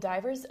 I mean,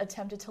 divers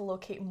attempted to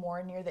locate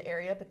more near the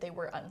area, but they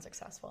were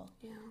unsuccessful.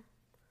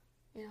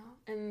 Yeah.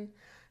 And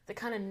the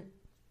kind of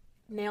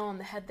nail on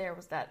the head there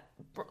was that,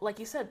 like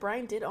you said,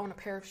 Bryan did own a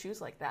pair of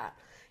shoes like that,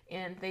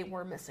 and they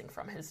were missing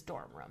from his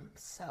dorm room.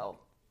 So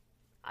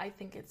I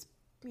think it's,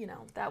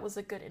 that was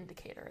a good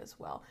indicator as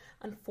well,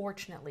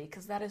 unfortunately,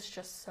 because that is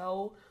just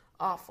so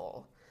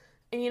awful.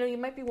 And, you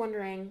might be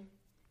wondering,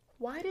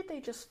 why did they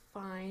just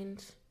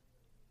find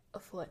a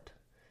foot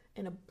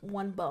and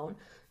one bone?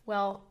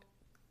 Well,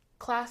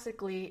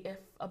 classically, if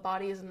a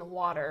body is in the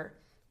water,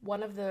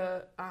 one of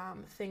the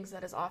things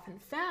that is often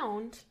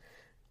found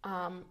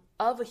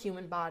of a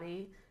human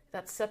body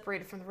that's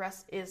separated from the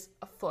rest is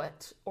a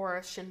foot or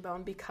a shin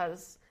bone,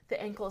 because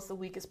the ankle is the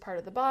weakest part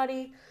of the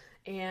body,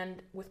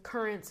 and with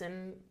currents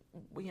and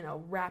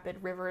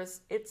rapid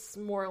rivers, it's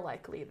more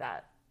likely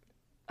that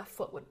a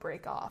foot would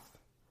break off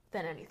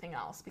than anything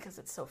else because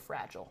it's so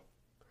fragile.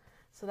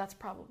 So that's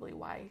probably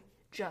why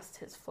just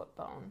his foot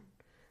bone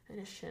and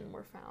his shin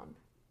were found.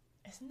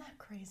 Isn't that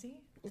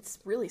crazy? It's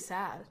really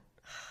sad.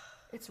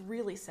 It's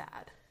really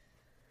sad.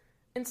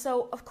 And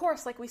so, of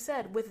course, like we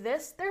said, with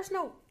this, there's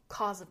no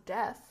cause of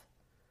death.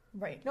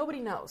 Right. Nobody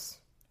knows.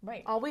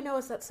 Right. All we know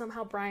is that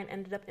somehow Bryan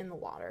ended up in the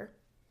water.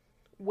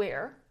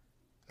 Where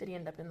did he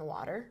end up in the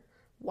water?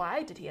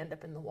 Why did he end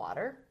up in the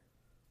water?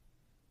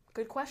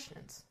 Good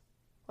questions.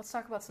 Let's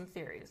talk about some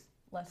theories.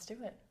 Let's do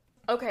it.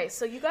 Okay,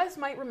 so you guys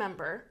might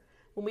remember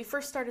when we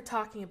first started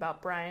talking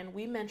about Bryan,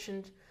 we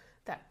mentioned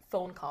that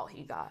phone call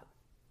he got.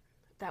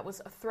 That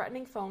was a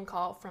threatening phone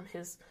call from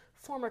his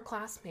former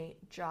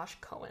classmate, Josh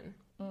Cohen.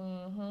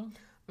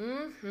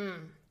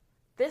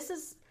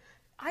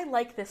 I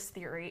like this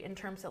theory in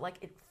terms that,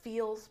 it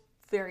feels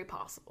very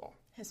possible.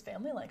 His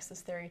family likes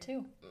this theory,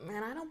 too.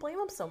 And I don't blame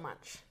him so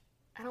much.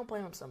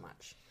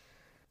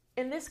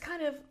 And this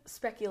kind of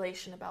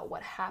speculation about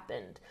what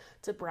happened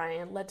to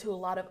Bryan led to a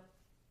lot of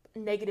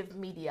negative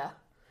media.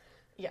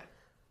 Yeah.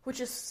 Which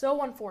is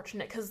so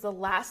unfortunate, because the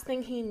last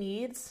thing he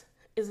needs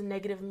is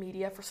negative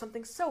media for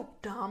something so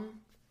dumb.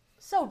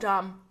 So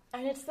dumb.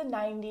 And it's the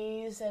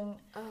 90s, and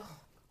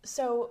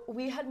so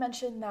we had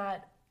mentioned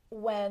that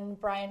when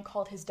Bryan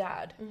called his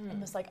dad and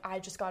was like, I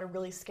just got a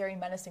really scary,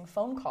 menacing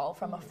phone call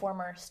from a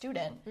former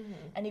student,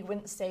 and he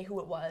wouldn't say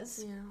who it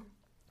was. Yeah.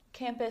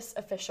 Campus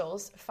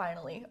officials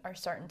finally are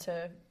starting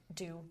to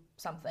do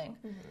something.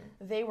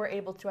 They were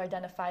able to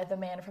identify the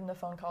man from the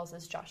phone calls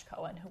as Josh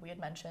Cohen, who we had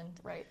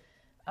mentioned. Right.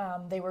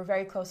 They were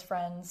very close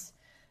friends.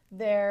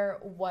 There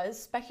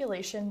was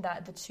speculation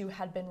that the two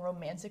had been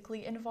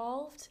romantically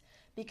involved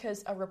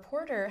because a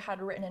reporter had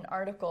written an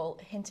article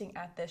hinting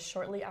at this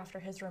shortly after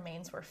his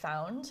remains were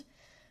found.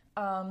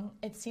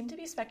 It seemed to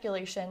be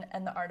speculation,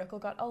 and the article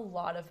got a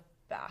lot of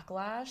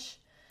backlash.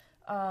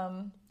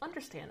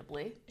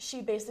 Understandably.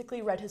 She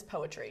basically read his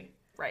poetry.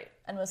 Right.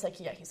 And was like,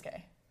 yeah, he's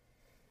gay.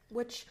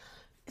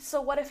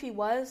 So what if he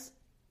was?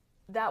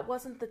 That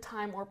wasn't the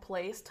time or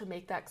place to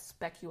make that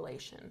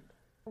speculation.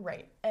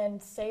 Right.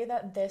 And say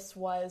that this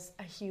was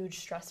a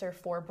huge stressor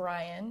for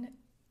Bryan.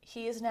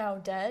 He is now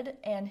dead,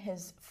 and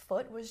his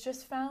foot was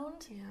just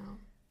found. Yeah.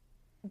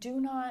 Do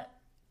not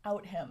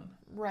out him.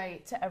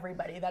 Right. To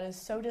everybody. That is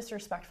so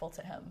disrespectful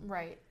to him.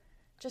 Right.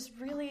 Just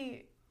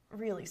really,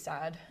 really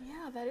sad.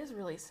 Yeah, that is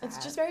really sad.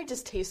 It's just very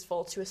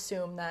distasteful to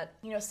assume that,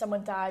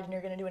 someone died and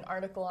you're going to do an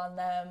article on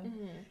them,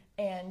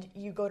 and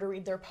you go to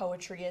read their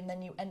poetry, and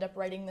then you end up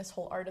writing this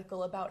whole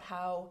article about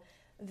how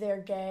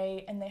they're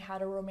gay and they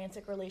had a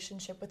romantic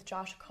relationship with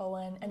Josh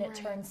Cohen, and it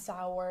turned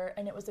sour,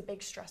 and it was a big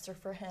stressor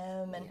for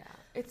him. And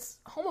it's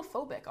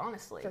homophobic,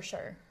 honestly. For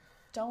sure.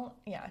 Don't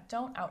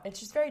out. It's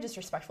just very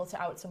disrespectful to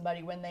out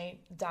somebody when they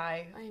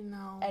die. I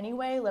know.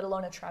 Anyway, let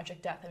alone a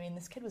tragic death. I mean,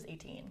 this kid was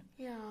 18.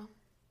 Yeah,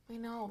 I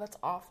know. That's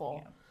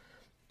awful. Yeah.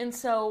 And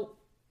so,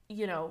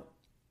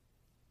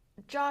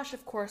 Josh,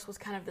 of course, was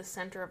kind of the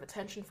center of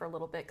attention for a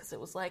little bit, because it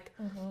was like,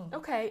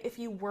 okay, if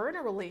you were in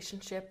a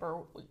relationship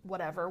or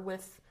whatever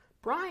with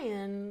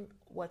Bryan,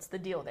 what's the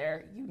deal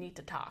there? You need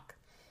to talk.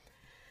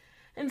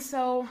 And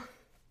so,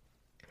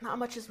 not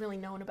much is really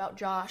known about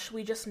Josh.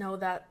 We just know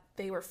that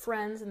they were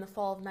friends in the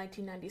fall of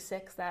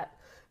 1996, that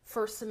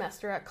first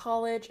semester at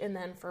college, and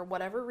then for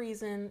whatever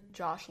reason,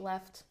 Josh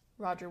left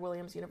Roger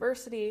Williams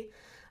University.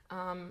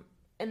 And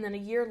then a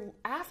year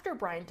after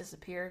Bryan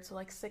disappeared, so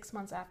like 6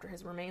 months after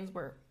his remains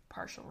were,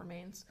 partial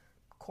remains,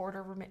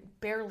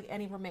 barely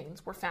any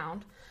remains were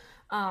found,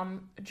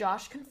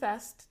 Josh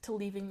confessed to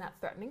leaving that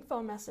threatening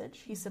phone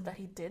message. He said that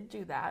he did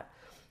do that,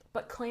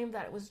 but claimed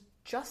that it was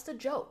just a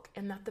joke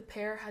and that the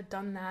pair had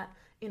done that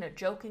in a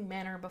joking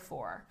manner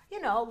before. You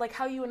know, like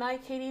how you and I,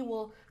 Katie,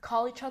 will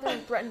call each other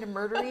and threaten to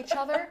murder each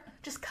other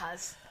just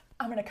 'cause.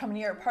 I'm gonna come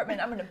into your apartment.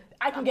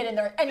 I can get in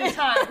there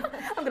anytime.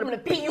 I'm gonna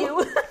beat you.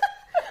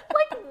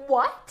 Like,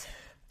 what?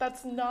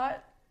 That's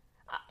not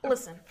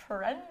listen,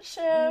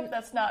 friendship.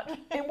 That's not.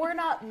 And we're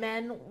not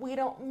men.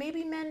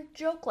 Maybe men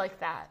joke like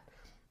that.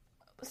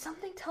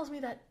 Something tells me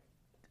that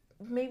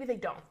maybe they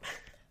don't.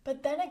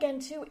 But then again,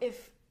 too,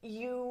 if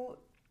you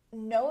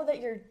know that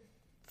your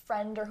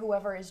friend or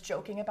whoever is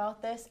joking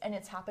about this and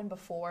it's happened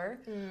before,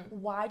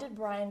 why did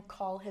Bryan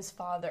call his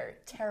father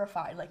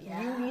terrified? Like,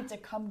 you need to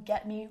come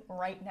get me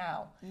right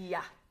now.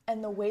 Yeah.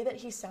 And the way that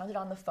he sounded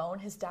on the phone,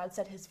 his dad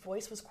said his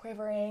voice was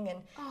quivering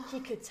and he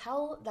could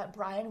tell that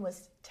Bryan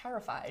was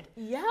terrified.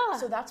 Yeah.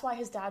 So that's why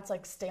his dad's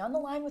like, stay on the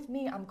line with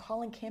me. I'm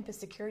calling campus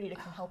security to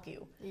come help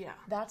you. Yeah.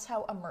 That's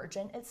how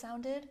emergent it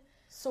sounded.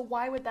 So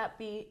why would that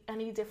be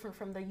any different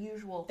from the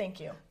usual? Thank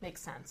you.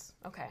 Makes sense.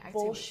 Okay.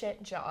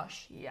 Bullshit,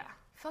 Josh. Yeah.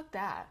 Fuck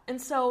that.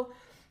 And so,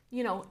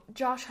 you know,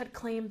 Josh had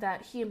claimed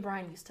that he and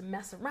Bryan used to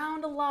mess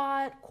around a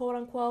lot, quote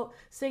unquote,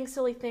 saying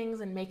silly things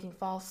and making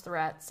false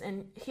threats.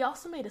 And he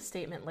also made a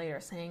statement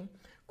later saying,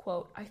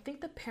 quote, I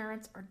think the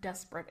parents are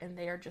desperate and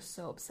they are just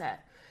so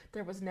upset.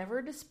 There was never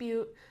a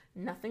dispute,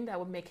 nothing that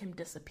would make him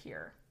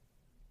disappear.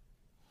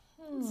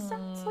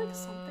 Sounds like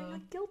something a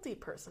guilty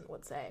person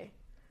would say.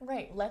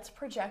 Right, let's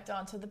project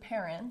onto the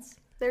parents.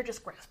 They're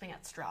just grasping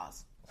at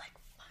straws. Like,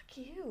 fuck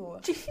you.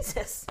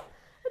 Jesus,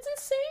 that's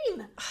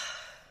insane.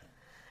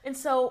 And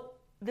so,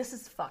 this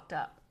is fucked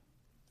up.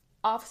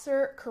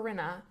 Officer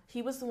Corinna,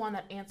 he was the one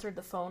that answered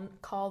the phone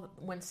call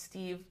when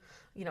Steve,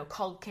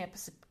 called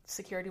campus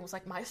security and was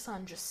like, my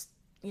son just,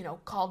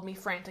 called me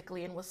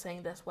frantically and was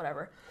saying this,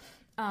 whatever.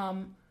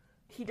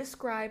 He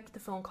described the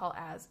phone call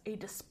as a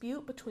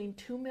dispute between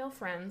two male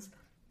friends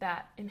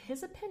that, in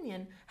his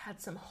opinion, had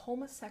some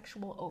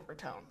homosexual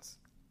overtones.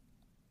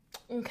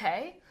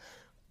 Okay,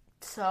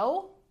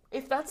 so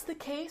if that's the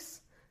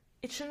case,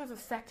 it shouldn't have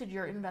affected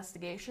your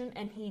investigation,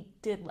 and he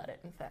did let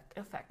it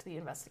affect the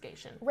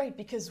investigation. Right,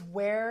 because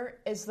where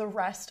is the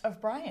rest of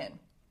Bryan?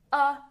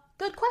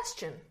 Good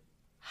question.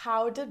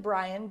 How did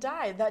Bryan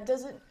die? That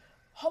doesn't...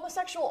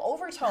 Homosexual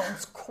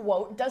overtones,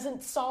 quote,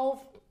 doesn't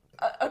solve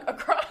a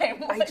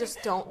crime. I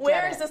just don't get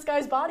Where it. is this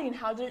guy's body and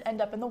how did it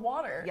end up in the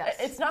water? Yes.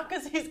 It's not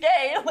because he's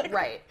gay.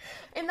 Right.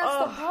 And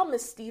that's the problem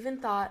is Stephen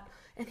thought,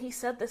 and he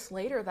said this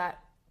later,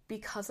 that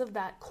because of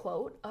that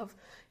quote of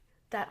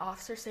that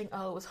officer saying,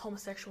 oh, it was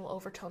homosexual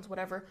overtones,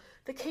 whatever,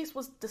 the case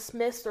was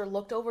dismissed or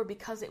looked over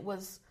because it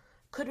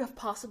could have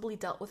possibly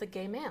dealt with a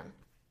gay man.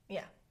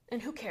 Yeah.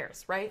 And who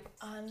cares, right?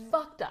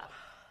 Fucked up.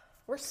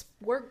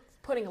 We're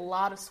putting a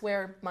lot of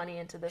swear money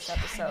into this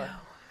episode.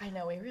 I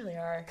know, we really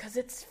are. Because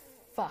it's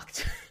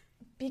fucked.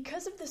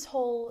 Because of this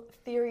whole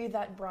theory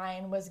that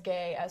Bryan was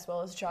gay as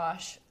well as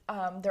Josh,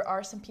 there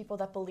are some people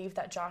that believe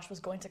that Josh was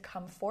going to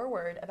come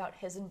forward about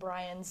his and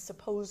Bryan's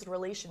supposed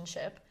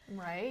relationship.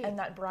 Right. And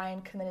that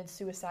Bryan committed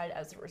suicide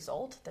as a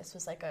result. This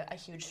was like a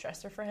huge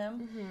stressor for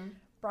him. Mm-hmm.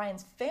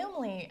 Bryan's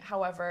family,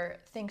 however,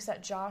 thinks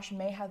that Josh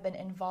may have been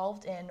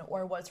involved in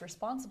or was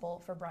responsible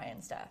for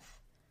Bryan's death.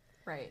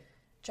 Right.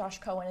 Josh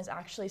Cohen is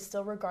actually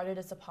still regarded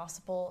as a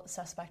possible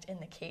suspect in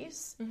the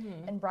case,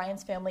 and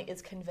Bryan's family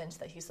is convinced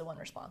that he's the one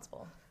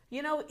responsible.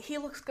 He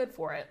looks good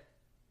for it.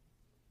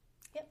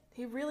 Yep.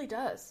 He really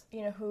does.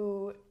 You know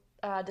who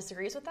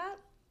disagrees with that?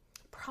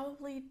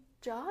 Probably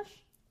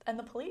Josh? And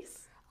the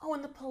police. Oh,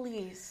 and the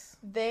police.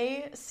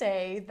 They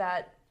say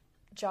that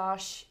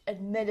Josh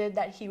admitted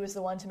that he was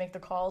the one to make the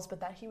calls, but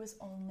that he was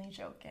only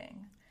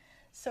joking.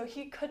 So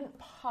he couldn't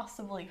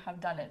possibly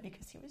have done it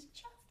because he was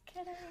just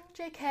kidding.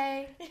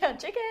 JK. Yeah,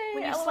 JK.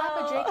 When you LOL. slap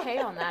a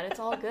JK on that, it's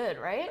all good,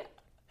 right?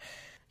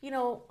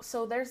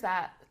 So there's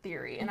that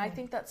theory, and I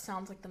think that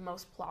sounds like the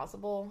most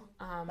plausible.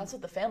 That's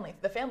what the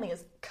family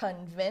is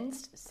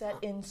convinced, set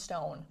in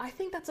stone. I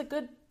think that's a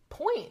good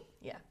point.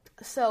 Yeah.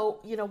 So,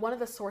 one of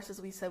the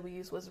sources we said we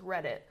used was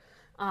Reddit,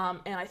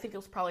 and I think it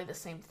was probably the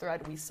same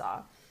thread we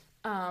saw.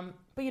 But,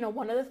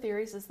 one of the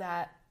theories is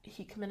that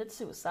he committed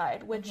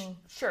suicide, which,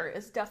 sure,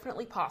 is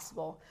definitely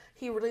possible.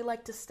 He really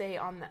liked to stay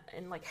on that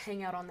and,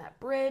 hang out on that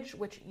bridge,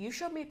 which you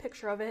showed me a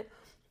picture of it.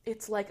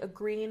 It's like a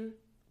green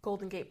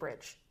Golden Gate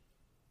Bridge.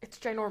 It's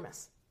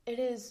ginormous. It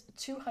is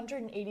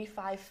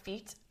 285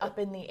 feet up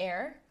in the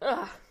air.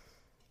 Ugh.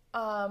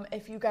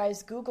 If you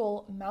guys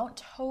Google Mount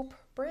Hope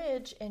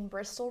Bridge in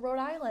Bristol, Rhode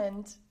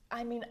Island,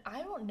 I mean,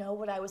 I don't know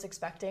what I was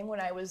expecting when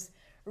I was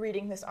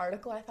reading this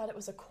article, I thought it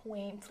was a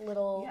quaint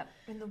little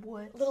in the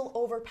woods, little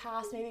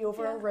overpass, maybe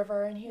over a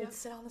river, and he would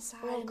sit on the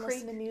side and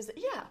listen to music.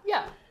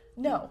 Yeah.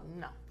 No.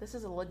 This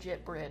is a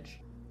legit bridge.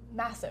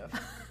 Massive.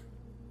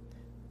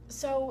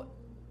 So,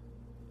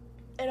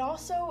 it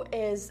also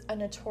is a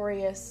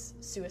notorious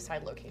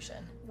suicide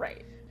location.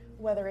 Right.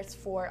 Whether it's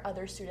for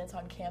other students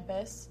on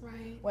campus,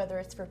 right. Whether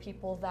it's for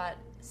people that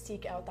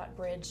seek out that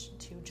bridge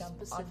to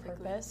jump on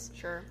purpose.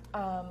 Sure.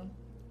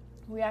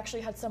 We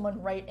actually had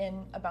someone write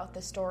in about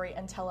this story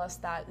and tell us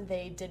that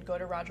they did go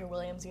to Roger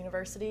Williams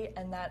University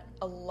and that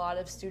a lot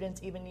of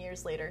students, even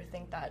years later,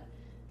 think that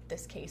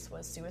this case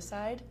was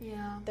suicide.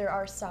 Yeah. There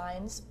are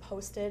signs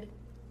posted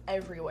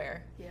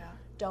everywhere. Yeah.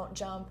 Don't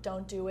jump,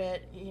 don't do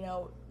it,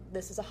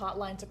 this is a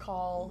hotline to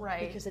call.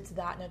 Right. Because it's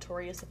that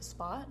notorious of a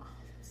spot. Oh,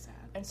 sad.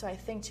 And so I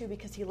think, too,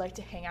 because he liked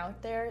to hang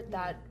out there,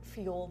 that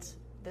fueled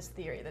this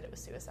theory that it was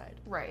suicide.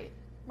 Right.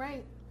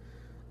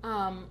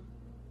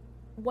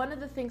 One of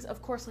the things,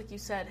 of course, like you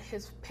said,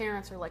 his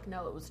parents are like,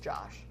 no, it was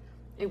Josh.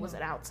 It was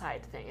an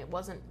outside thing. It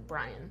wasn't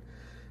Bryan.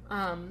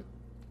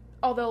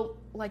 Although,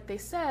 like they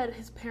said,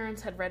 his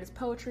parents had read his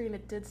poetry, and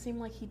it did seem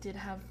like he did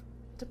have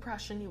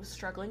depression. He was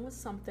struggling with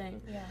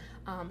something.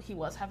 Yeah. He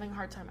was having a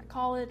hard time at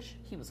college.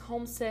 He was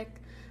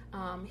homesick.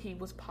 He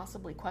was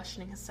possibly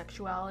questioning his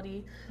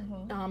sexuality.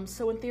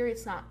 So in theory,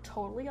 it's not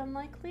totally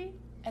unlikely.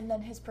 And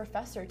then his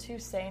professor, too,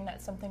 saying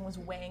that something was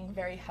weighing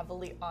very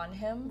heavily on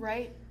him.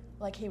 Right.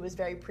 Like he was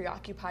very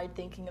preoccupied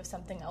thinking of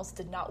something else,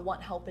 did not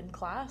want help in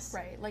class.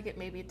 Right. Like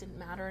maybe it didn't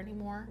matter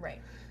anymore.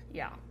 Right.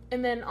 Yeah.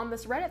 And then on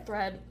this Reddit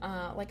thread,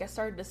 like I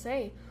started to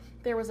say,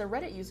 there was a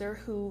Reddit user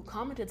who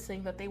commented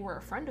saying that they were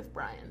a friend of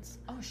Bryan's.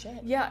 Oh,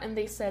 shit. Yeah, and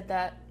they said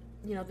that,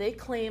 they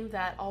claim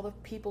that all the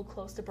people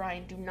close to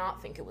Bryan do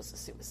not think it was a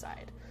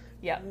suicide.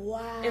 Yeah.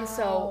 Wow. And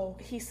so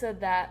he said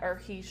that, or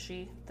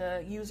she,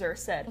 the user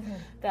said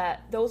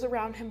that those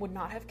around him would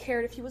not have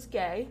cared if he was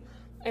gay,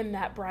 and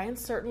that Bryan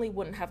certainly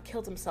wouldn't have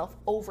killed himself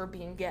over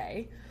being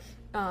gay.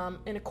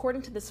 And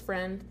according to this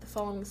friend, the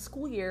following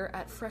school year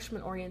at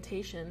freshman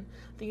orientation,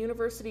 the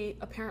university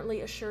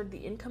apparently assured the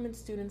incoming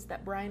students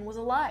that Bryan was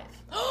alive.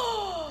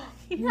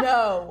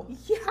 No.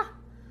 Yeah.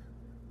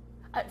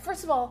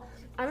 First of all,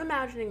 I'm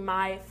imagining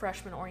my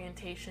freshman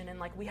orientation, and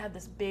like we had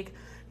this big,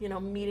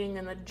 meeting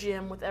in the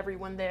gym with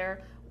everyone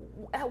there.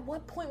 At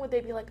what point would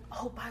they be like,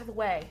 oh, by the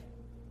way,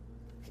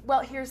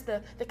 well, here's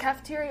the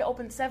cafeteria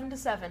open 7 to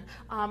 7.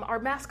 Our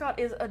mascot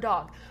is a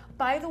dog.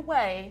 By the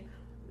way,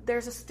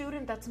 there's a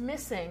student that's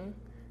missing.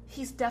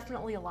 He's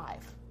definitely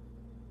alive.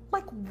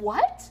 Like,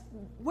 what?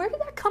 Where did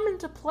that come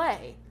into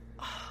play?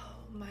 Oh,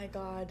 my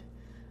God.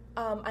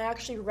 I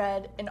actually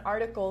read an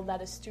article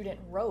that a student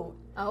wrote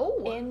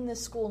in the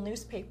school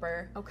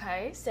newspaper.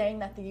 Okay. Saying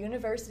that the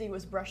university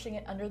was brushing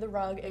it under the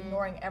rug,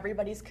 ignoring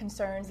everybody's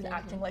concerns, and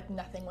acting like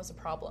nothing was a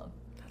problem.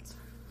 That's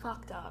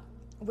fucked up.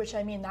 Which,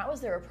 I mean, that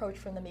was their approach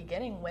from the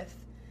beginning with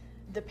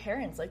the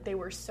parents. Like, they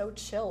were so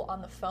chill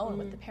on the phone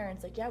with the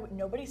parents. Like, yeah,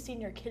 nobody's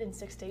seen your kid in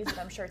 6 days, but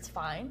I'm sure it's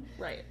fine.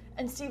 Right.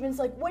 And Steven's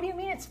like, what do you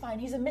mean it's fine?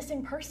 He's a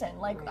missing person.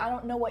 Like, I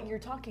don't know what you're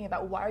talking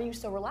about. Why are you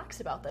so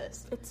relaxed about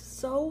this? It's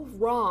so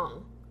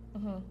wrong.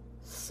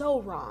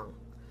 So wrong.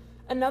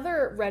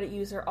 Another Reddit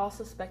user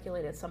also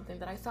speculated something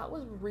that I thought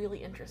was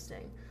really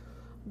interesting.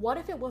 What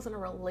if it wasn't a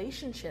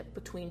relationship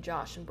between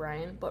Josh and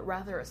Bryan, but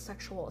rather a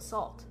sexual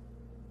assault?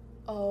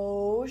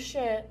 Oh,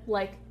 shit.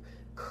 Like,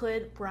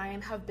 could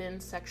Bryan have been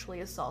sexually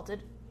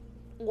assaulted?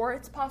 Or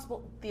it's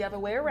possible the other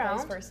way around.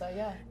 Vice versa,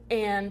 yeah.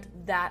 And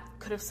that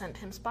could have sent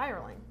him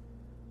spiraling.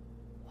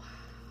 Wow.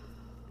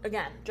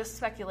 Again, just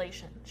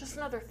speculation. Just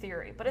another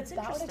theory, but it's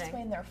interesting. That would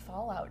explain their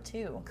fallout,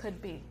 too.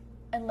 Could be.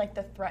 And, like,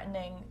 the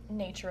threatening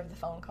nature of the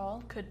phone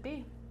call. Could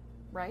be.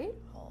 Right?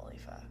 Holy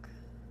fuck.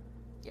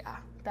 Yeah.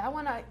 That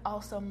one I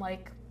also am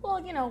like,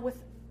 well,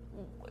 with,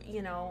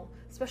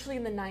 especially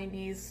in the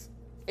 90s,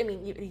 I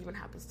mean, it even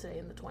happens today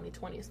in the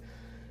 2020s.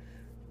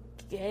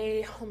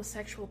 Gay,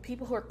 homosexual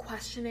people who are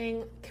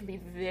questioning can be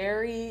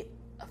very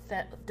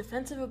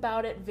defensive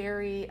about it,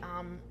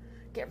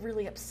 get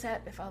really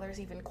upset if others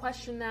even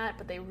question that,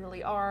 but they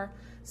really are.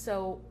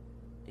 So,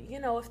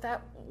 if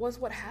that was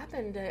what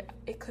happened,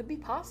 it could be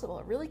possible.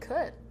 It really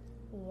could.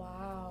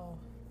 Wow.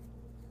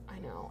 I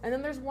know. And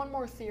then there's one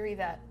more theory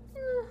that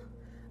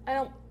I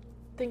don't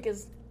think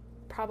is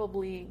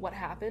probably what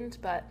happened,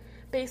 but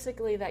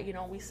basically that,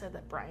 we said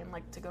that Bryan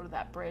liked to go to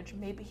that bridge.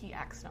 Maybe he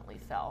accidentally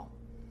fell.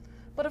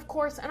 But of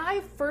course, and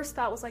I first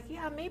thought was like,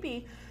 yeah,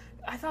 maybe.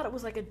 I thought it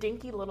was like a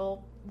dinky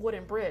little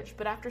wooden bridge.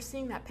 But after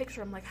seeing that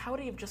picture, I'm like, how would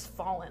he have just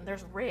fallen?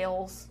 There's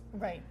rails.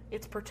 Right.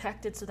 It's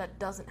protected so that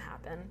doesn't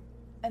happen.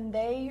 And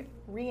they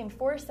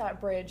reinforce that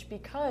bridge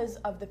because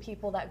of the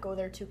people that go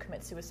there to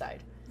commit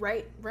suicide.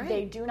 Right.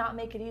 They do not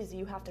make it easy.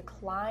 You have to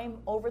climb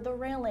over the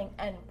railing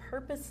and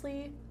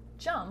purposely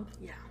jump.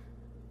 Yeah.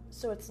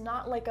 So it's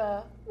not like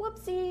a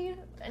whoopsie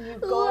and you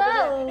go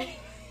over there.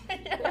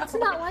 It's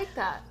not like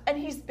that. And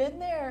he's been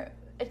there.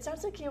 It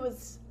sounds like he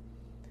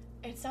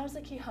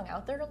hung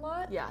out there a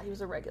lot. Yeah, he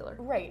was a regular.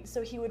 Right.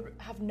 So he would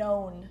have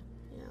known,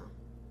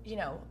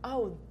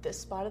 oh, this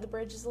spot of the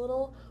bridge is a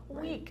little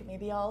weak.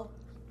 Maybe I'll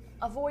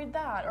avoid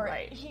that, or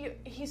Right.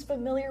 he's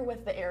familiar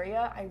with the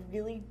area. I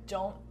really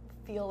don't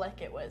feel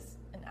like it was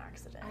an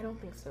accident. I don't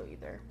think so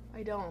either.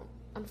 I don't.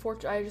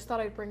 Unfortunately, I just thought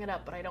I'd bring it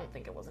up, but I don't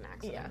think it was an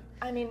accident. Yeah.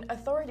 I mean,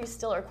 authorities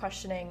still are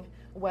questioning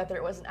whether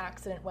it was an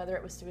accident, whether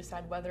it was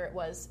suicide, whether it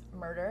was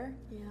murder.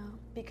 Yeah.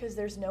 Because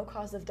there's no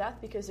cause of death,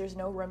 because there's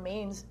no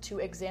remains to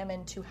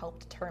examine to help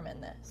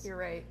determine this. You're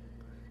right.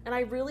 And I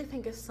really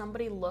think if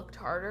somebody looked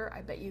harder,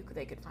 I bet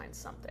they could find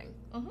something.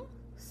 Mm-hmm.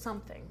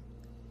 Something.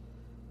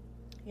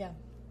 Yeah.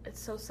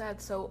 It's so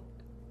sad. So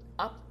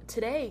up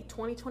today,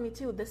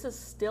 2022, this is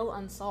still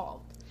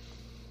unsolved.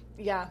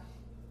 Yeah.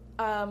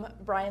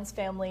 Bryan's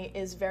family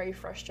is very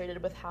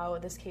frustrated with how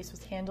this case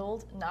was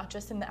handled, not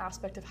just in the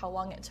aspect of how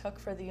long it took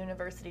for the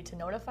university to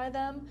notify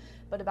them,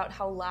 but about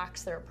how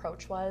lax their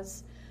approach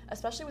was,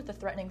 especially with the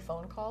threatening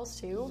phone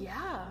calls, too.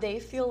 Yeah. They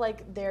feel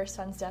like their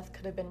son's death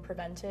could have been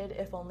prevented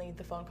if only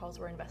the phone calls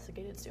were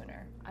investigated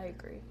sooner. I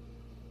agree.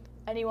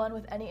 Anyone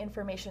with any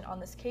information on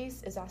this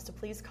case is asked to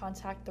please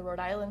contact the Rhode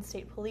Island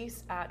State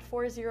Police at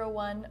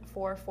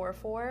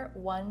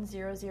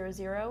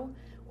 401-444-1000,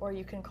 or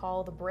you can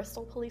call the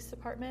Bristol Police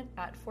Department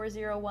at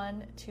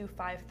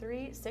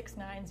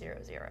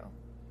 401-253-6900.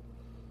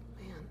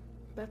 Man,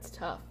 that's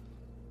tough.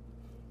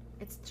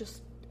 It's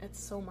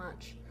so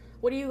much.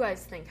 What do you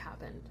guys think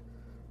happened?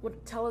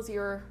 Tell us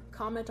your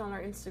comment on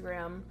our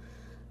Instagram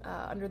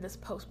under this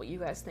post what you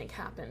guys think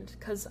happened,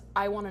 because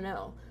I want to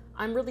know.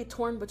 I'm really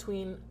torn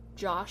between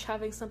Josh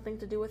having something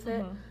to do with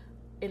it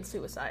and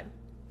suicide.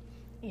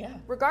 Yeah.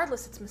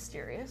 Regardless, it's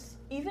mysterious.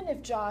 Even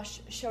if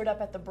Josh showed up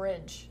at the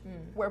bridge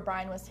where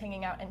Bryan was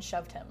hanging out and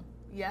shoved him.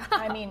 Yeah.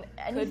 I mean,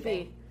 anything. Could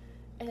be.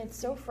 And it's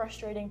so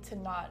frustrating to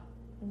not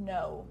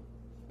know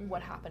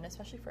what happened,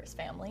 especially for his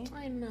family.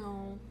 I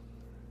know.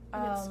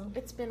 And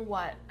it's been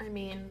what? I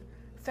mean,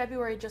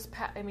 February it just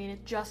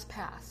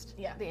passed.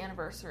 Yeah. The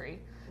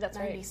anniversary. That's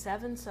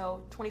 97,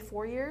 so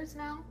 24 years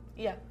now?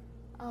 Yeah.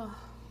 Oh,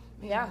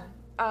 man. Yeah.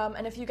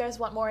 And if you guys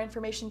want more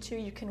information too,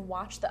 you can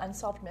watch the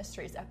Unsolved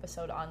Mysteries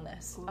episode on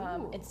this.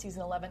 It's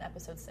season 11,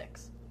 episode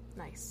 6.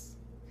 Nice.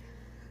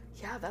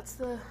 Yeah, that's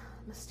the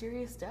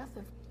mysterious death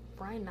of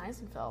Bryan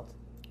Nisenfeld.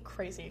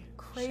 Crazy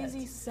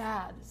shit.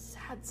 sad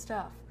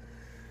stuff.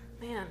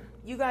 Man,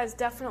 you guys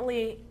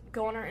definitely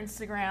go on our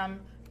Instagram,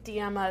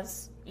 DM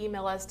us,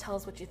 email us, tell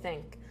us what you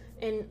think.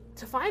 And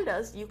to find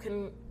us, you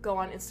can go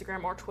on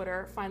Instagram or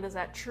Twitter, find us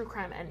at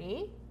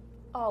TrueCrimeNE.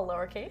 All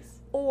lowercase.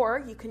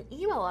 Or you can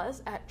email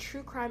us at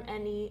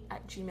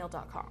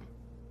truecrimene@gmail.com.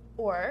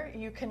 Or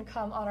you can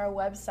come on our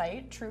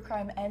website,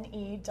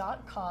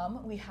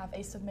 truecrimene.com. We have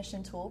a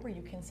submission tool where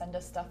you can send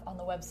us stuff on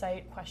the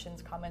website,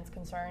 questions, comments,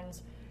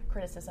 concerns,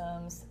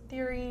 criticisms,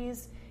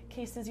 theories,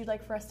 cases you'd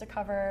like for us to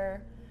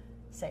cover.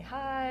 Say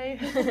hi.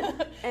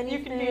 And you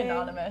can be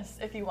anonymous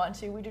if you want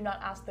to. We do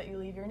not ask that you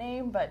leave your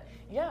name, but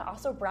yeah,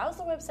 also browse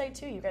the website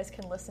too. You guys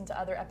can listen to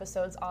other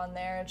episodes on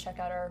there, check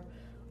out our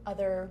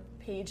other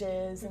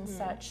pages and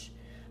such.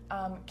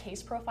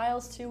 Case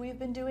profiles too we've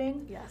been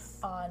doing. Yes.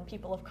 On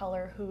people of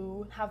color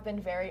who have been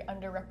very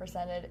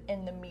underrepresented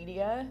in the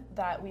media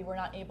that we were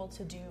not able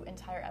to do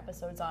entire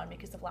episodes on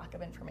because of lack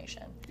of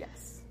information.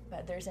 Yes.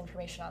 But there's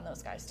information on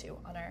those guys too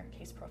on our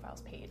case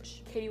profiles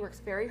page. Katie works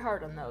very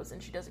hard on those,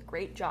 and she does a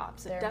great job.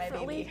 So They're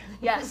definitely, my baby.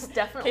 yes,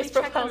 definitely Case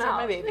check profiles them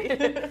out. are my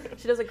baby.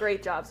 She does a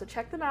great job, so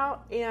check them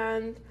out.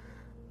 And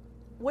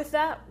with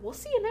that, we'll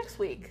see you next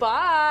week.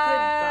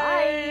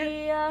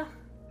 Bye. Goodbye.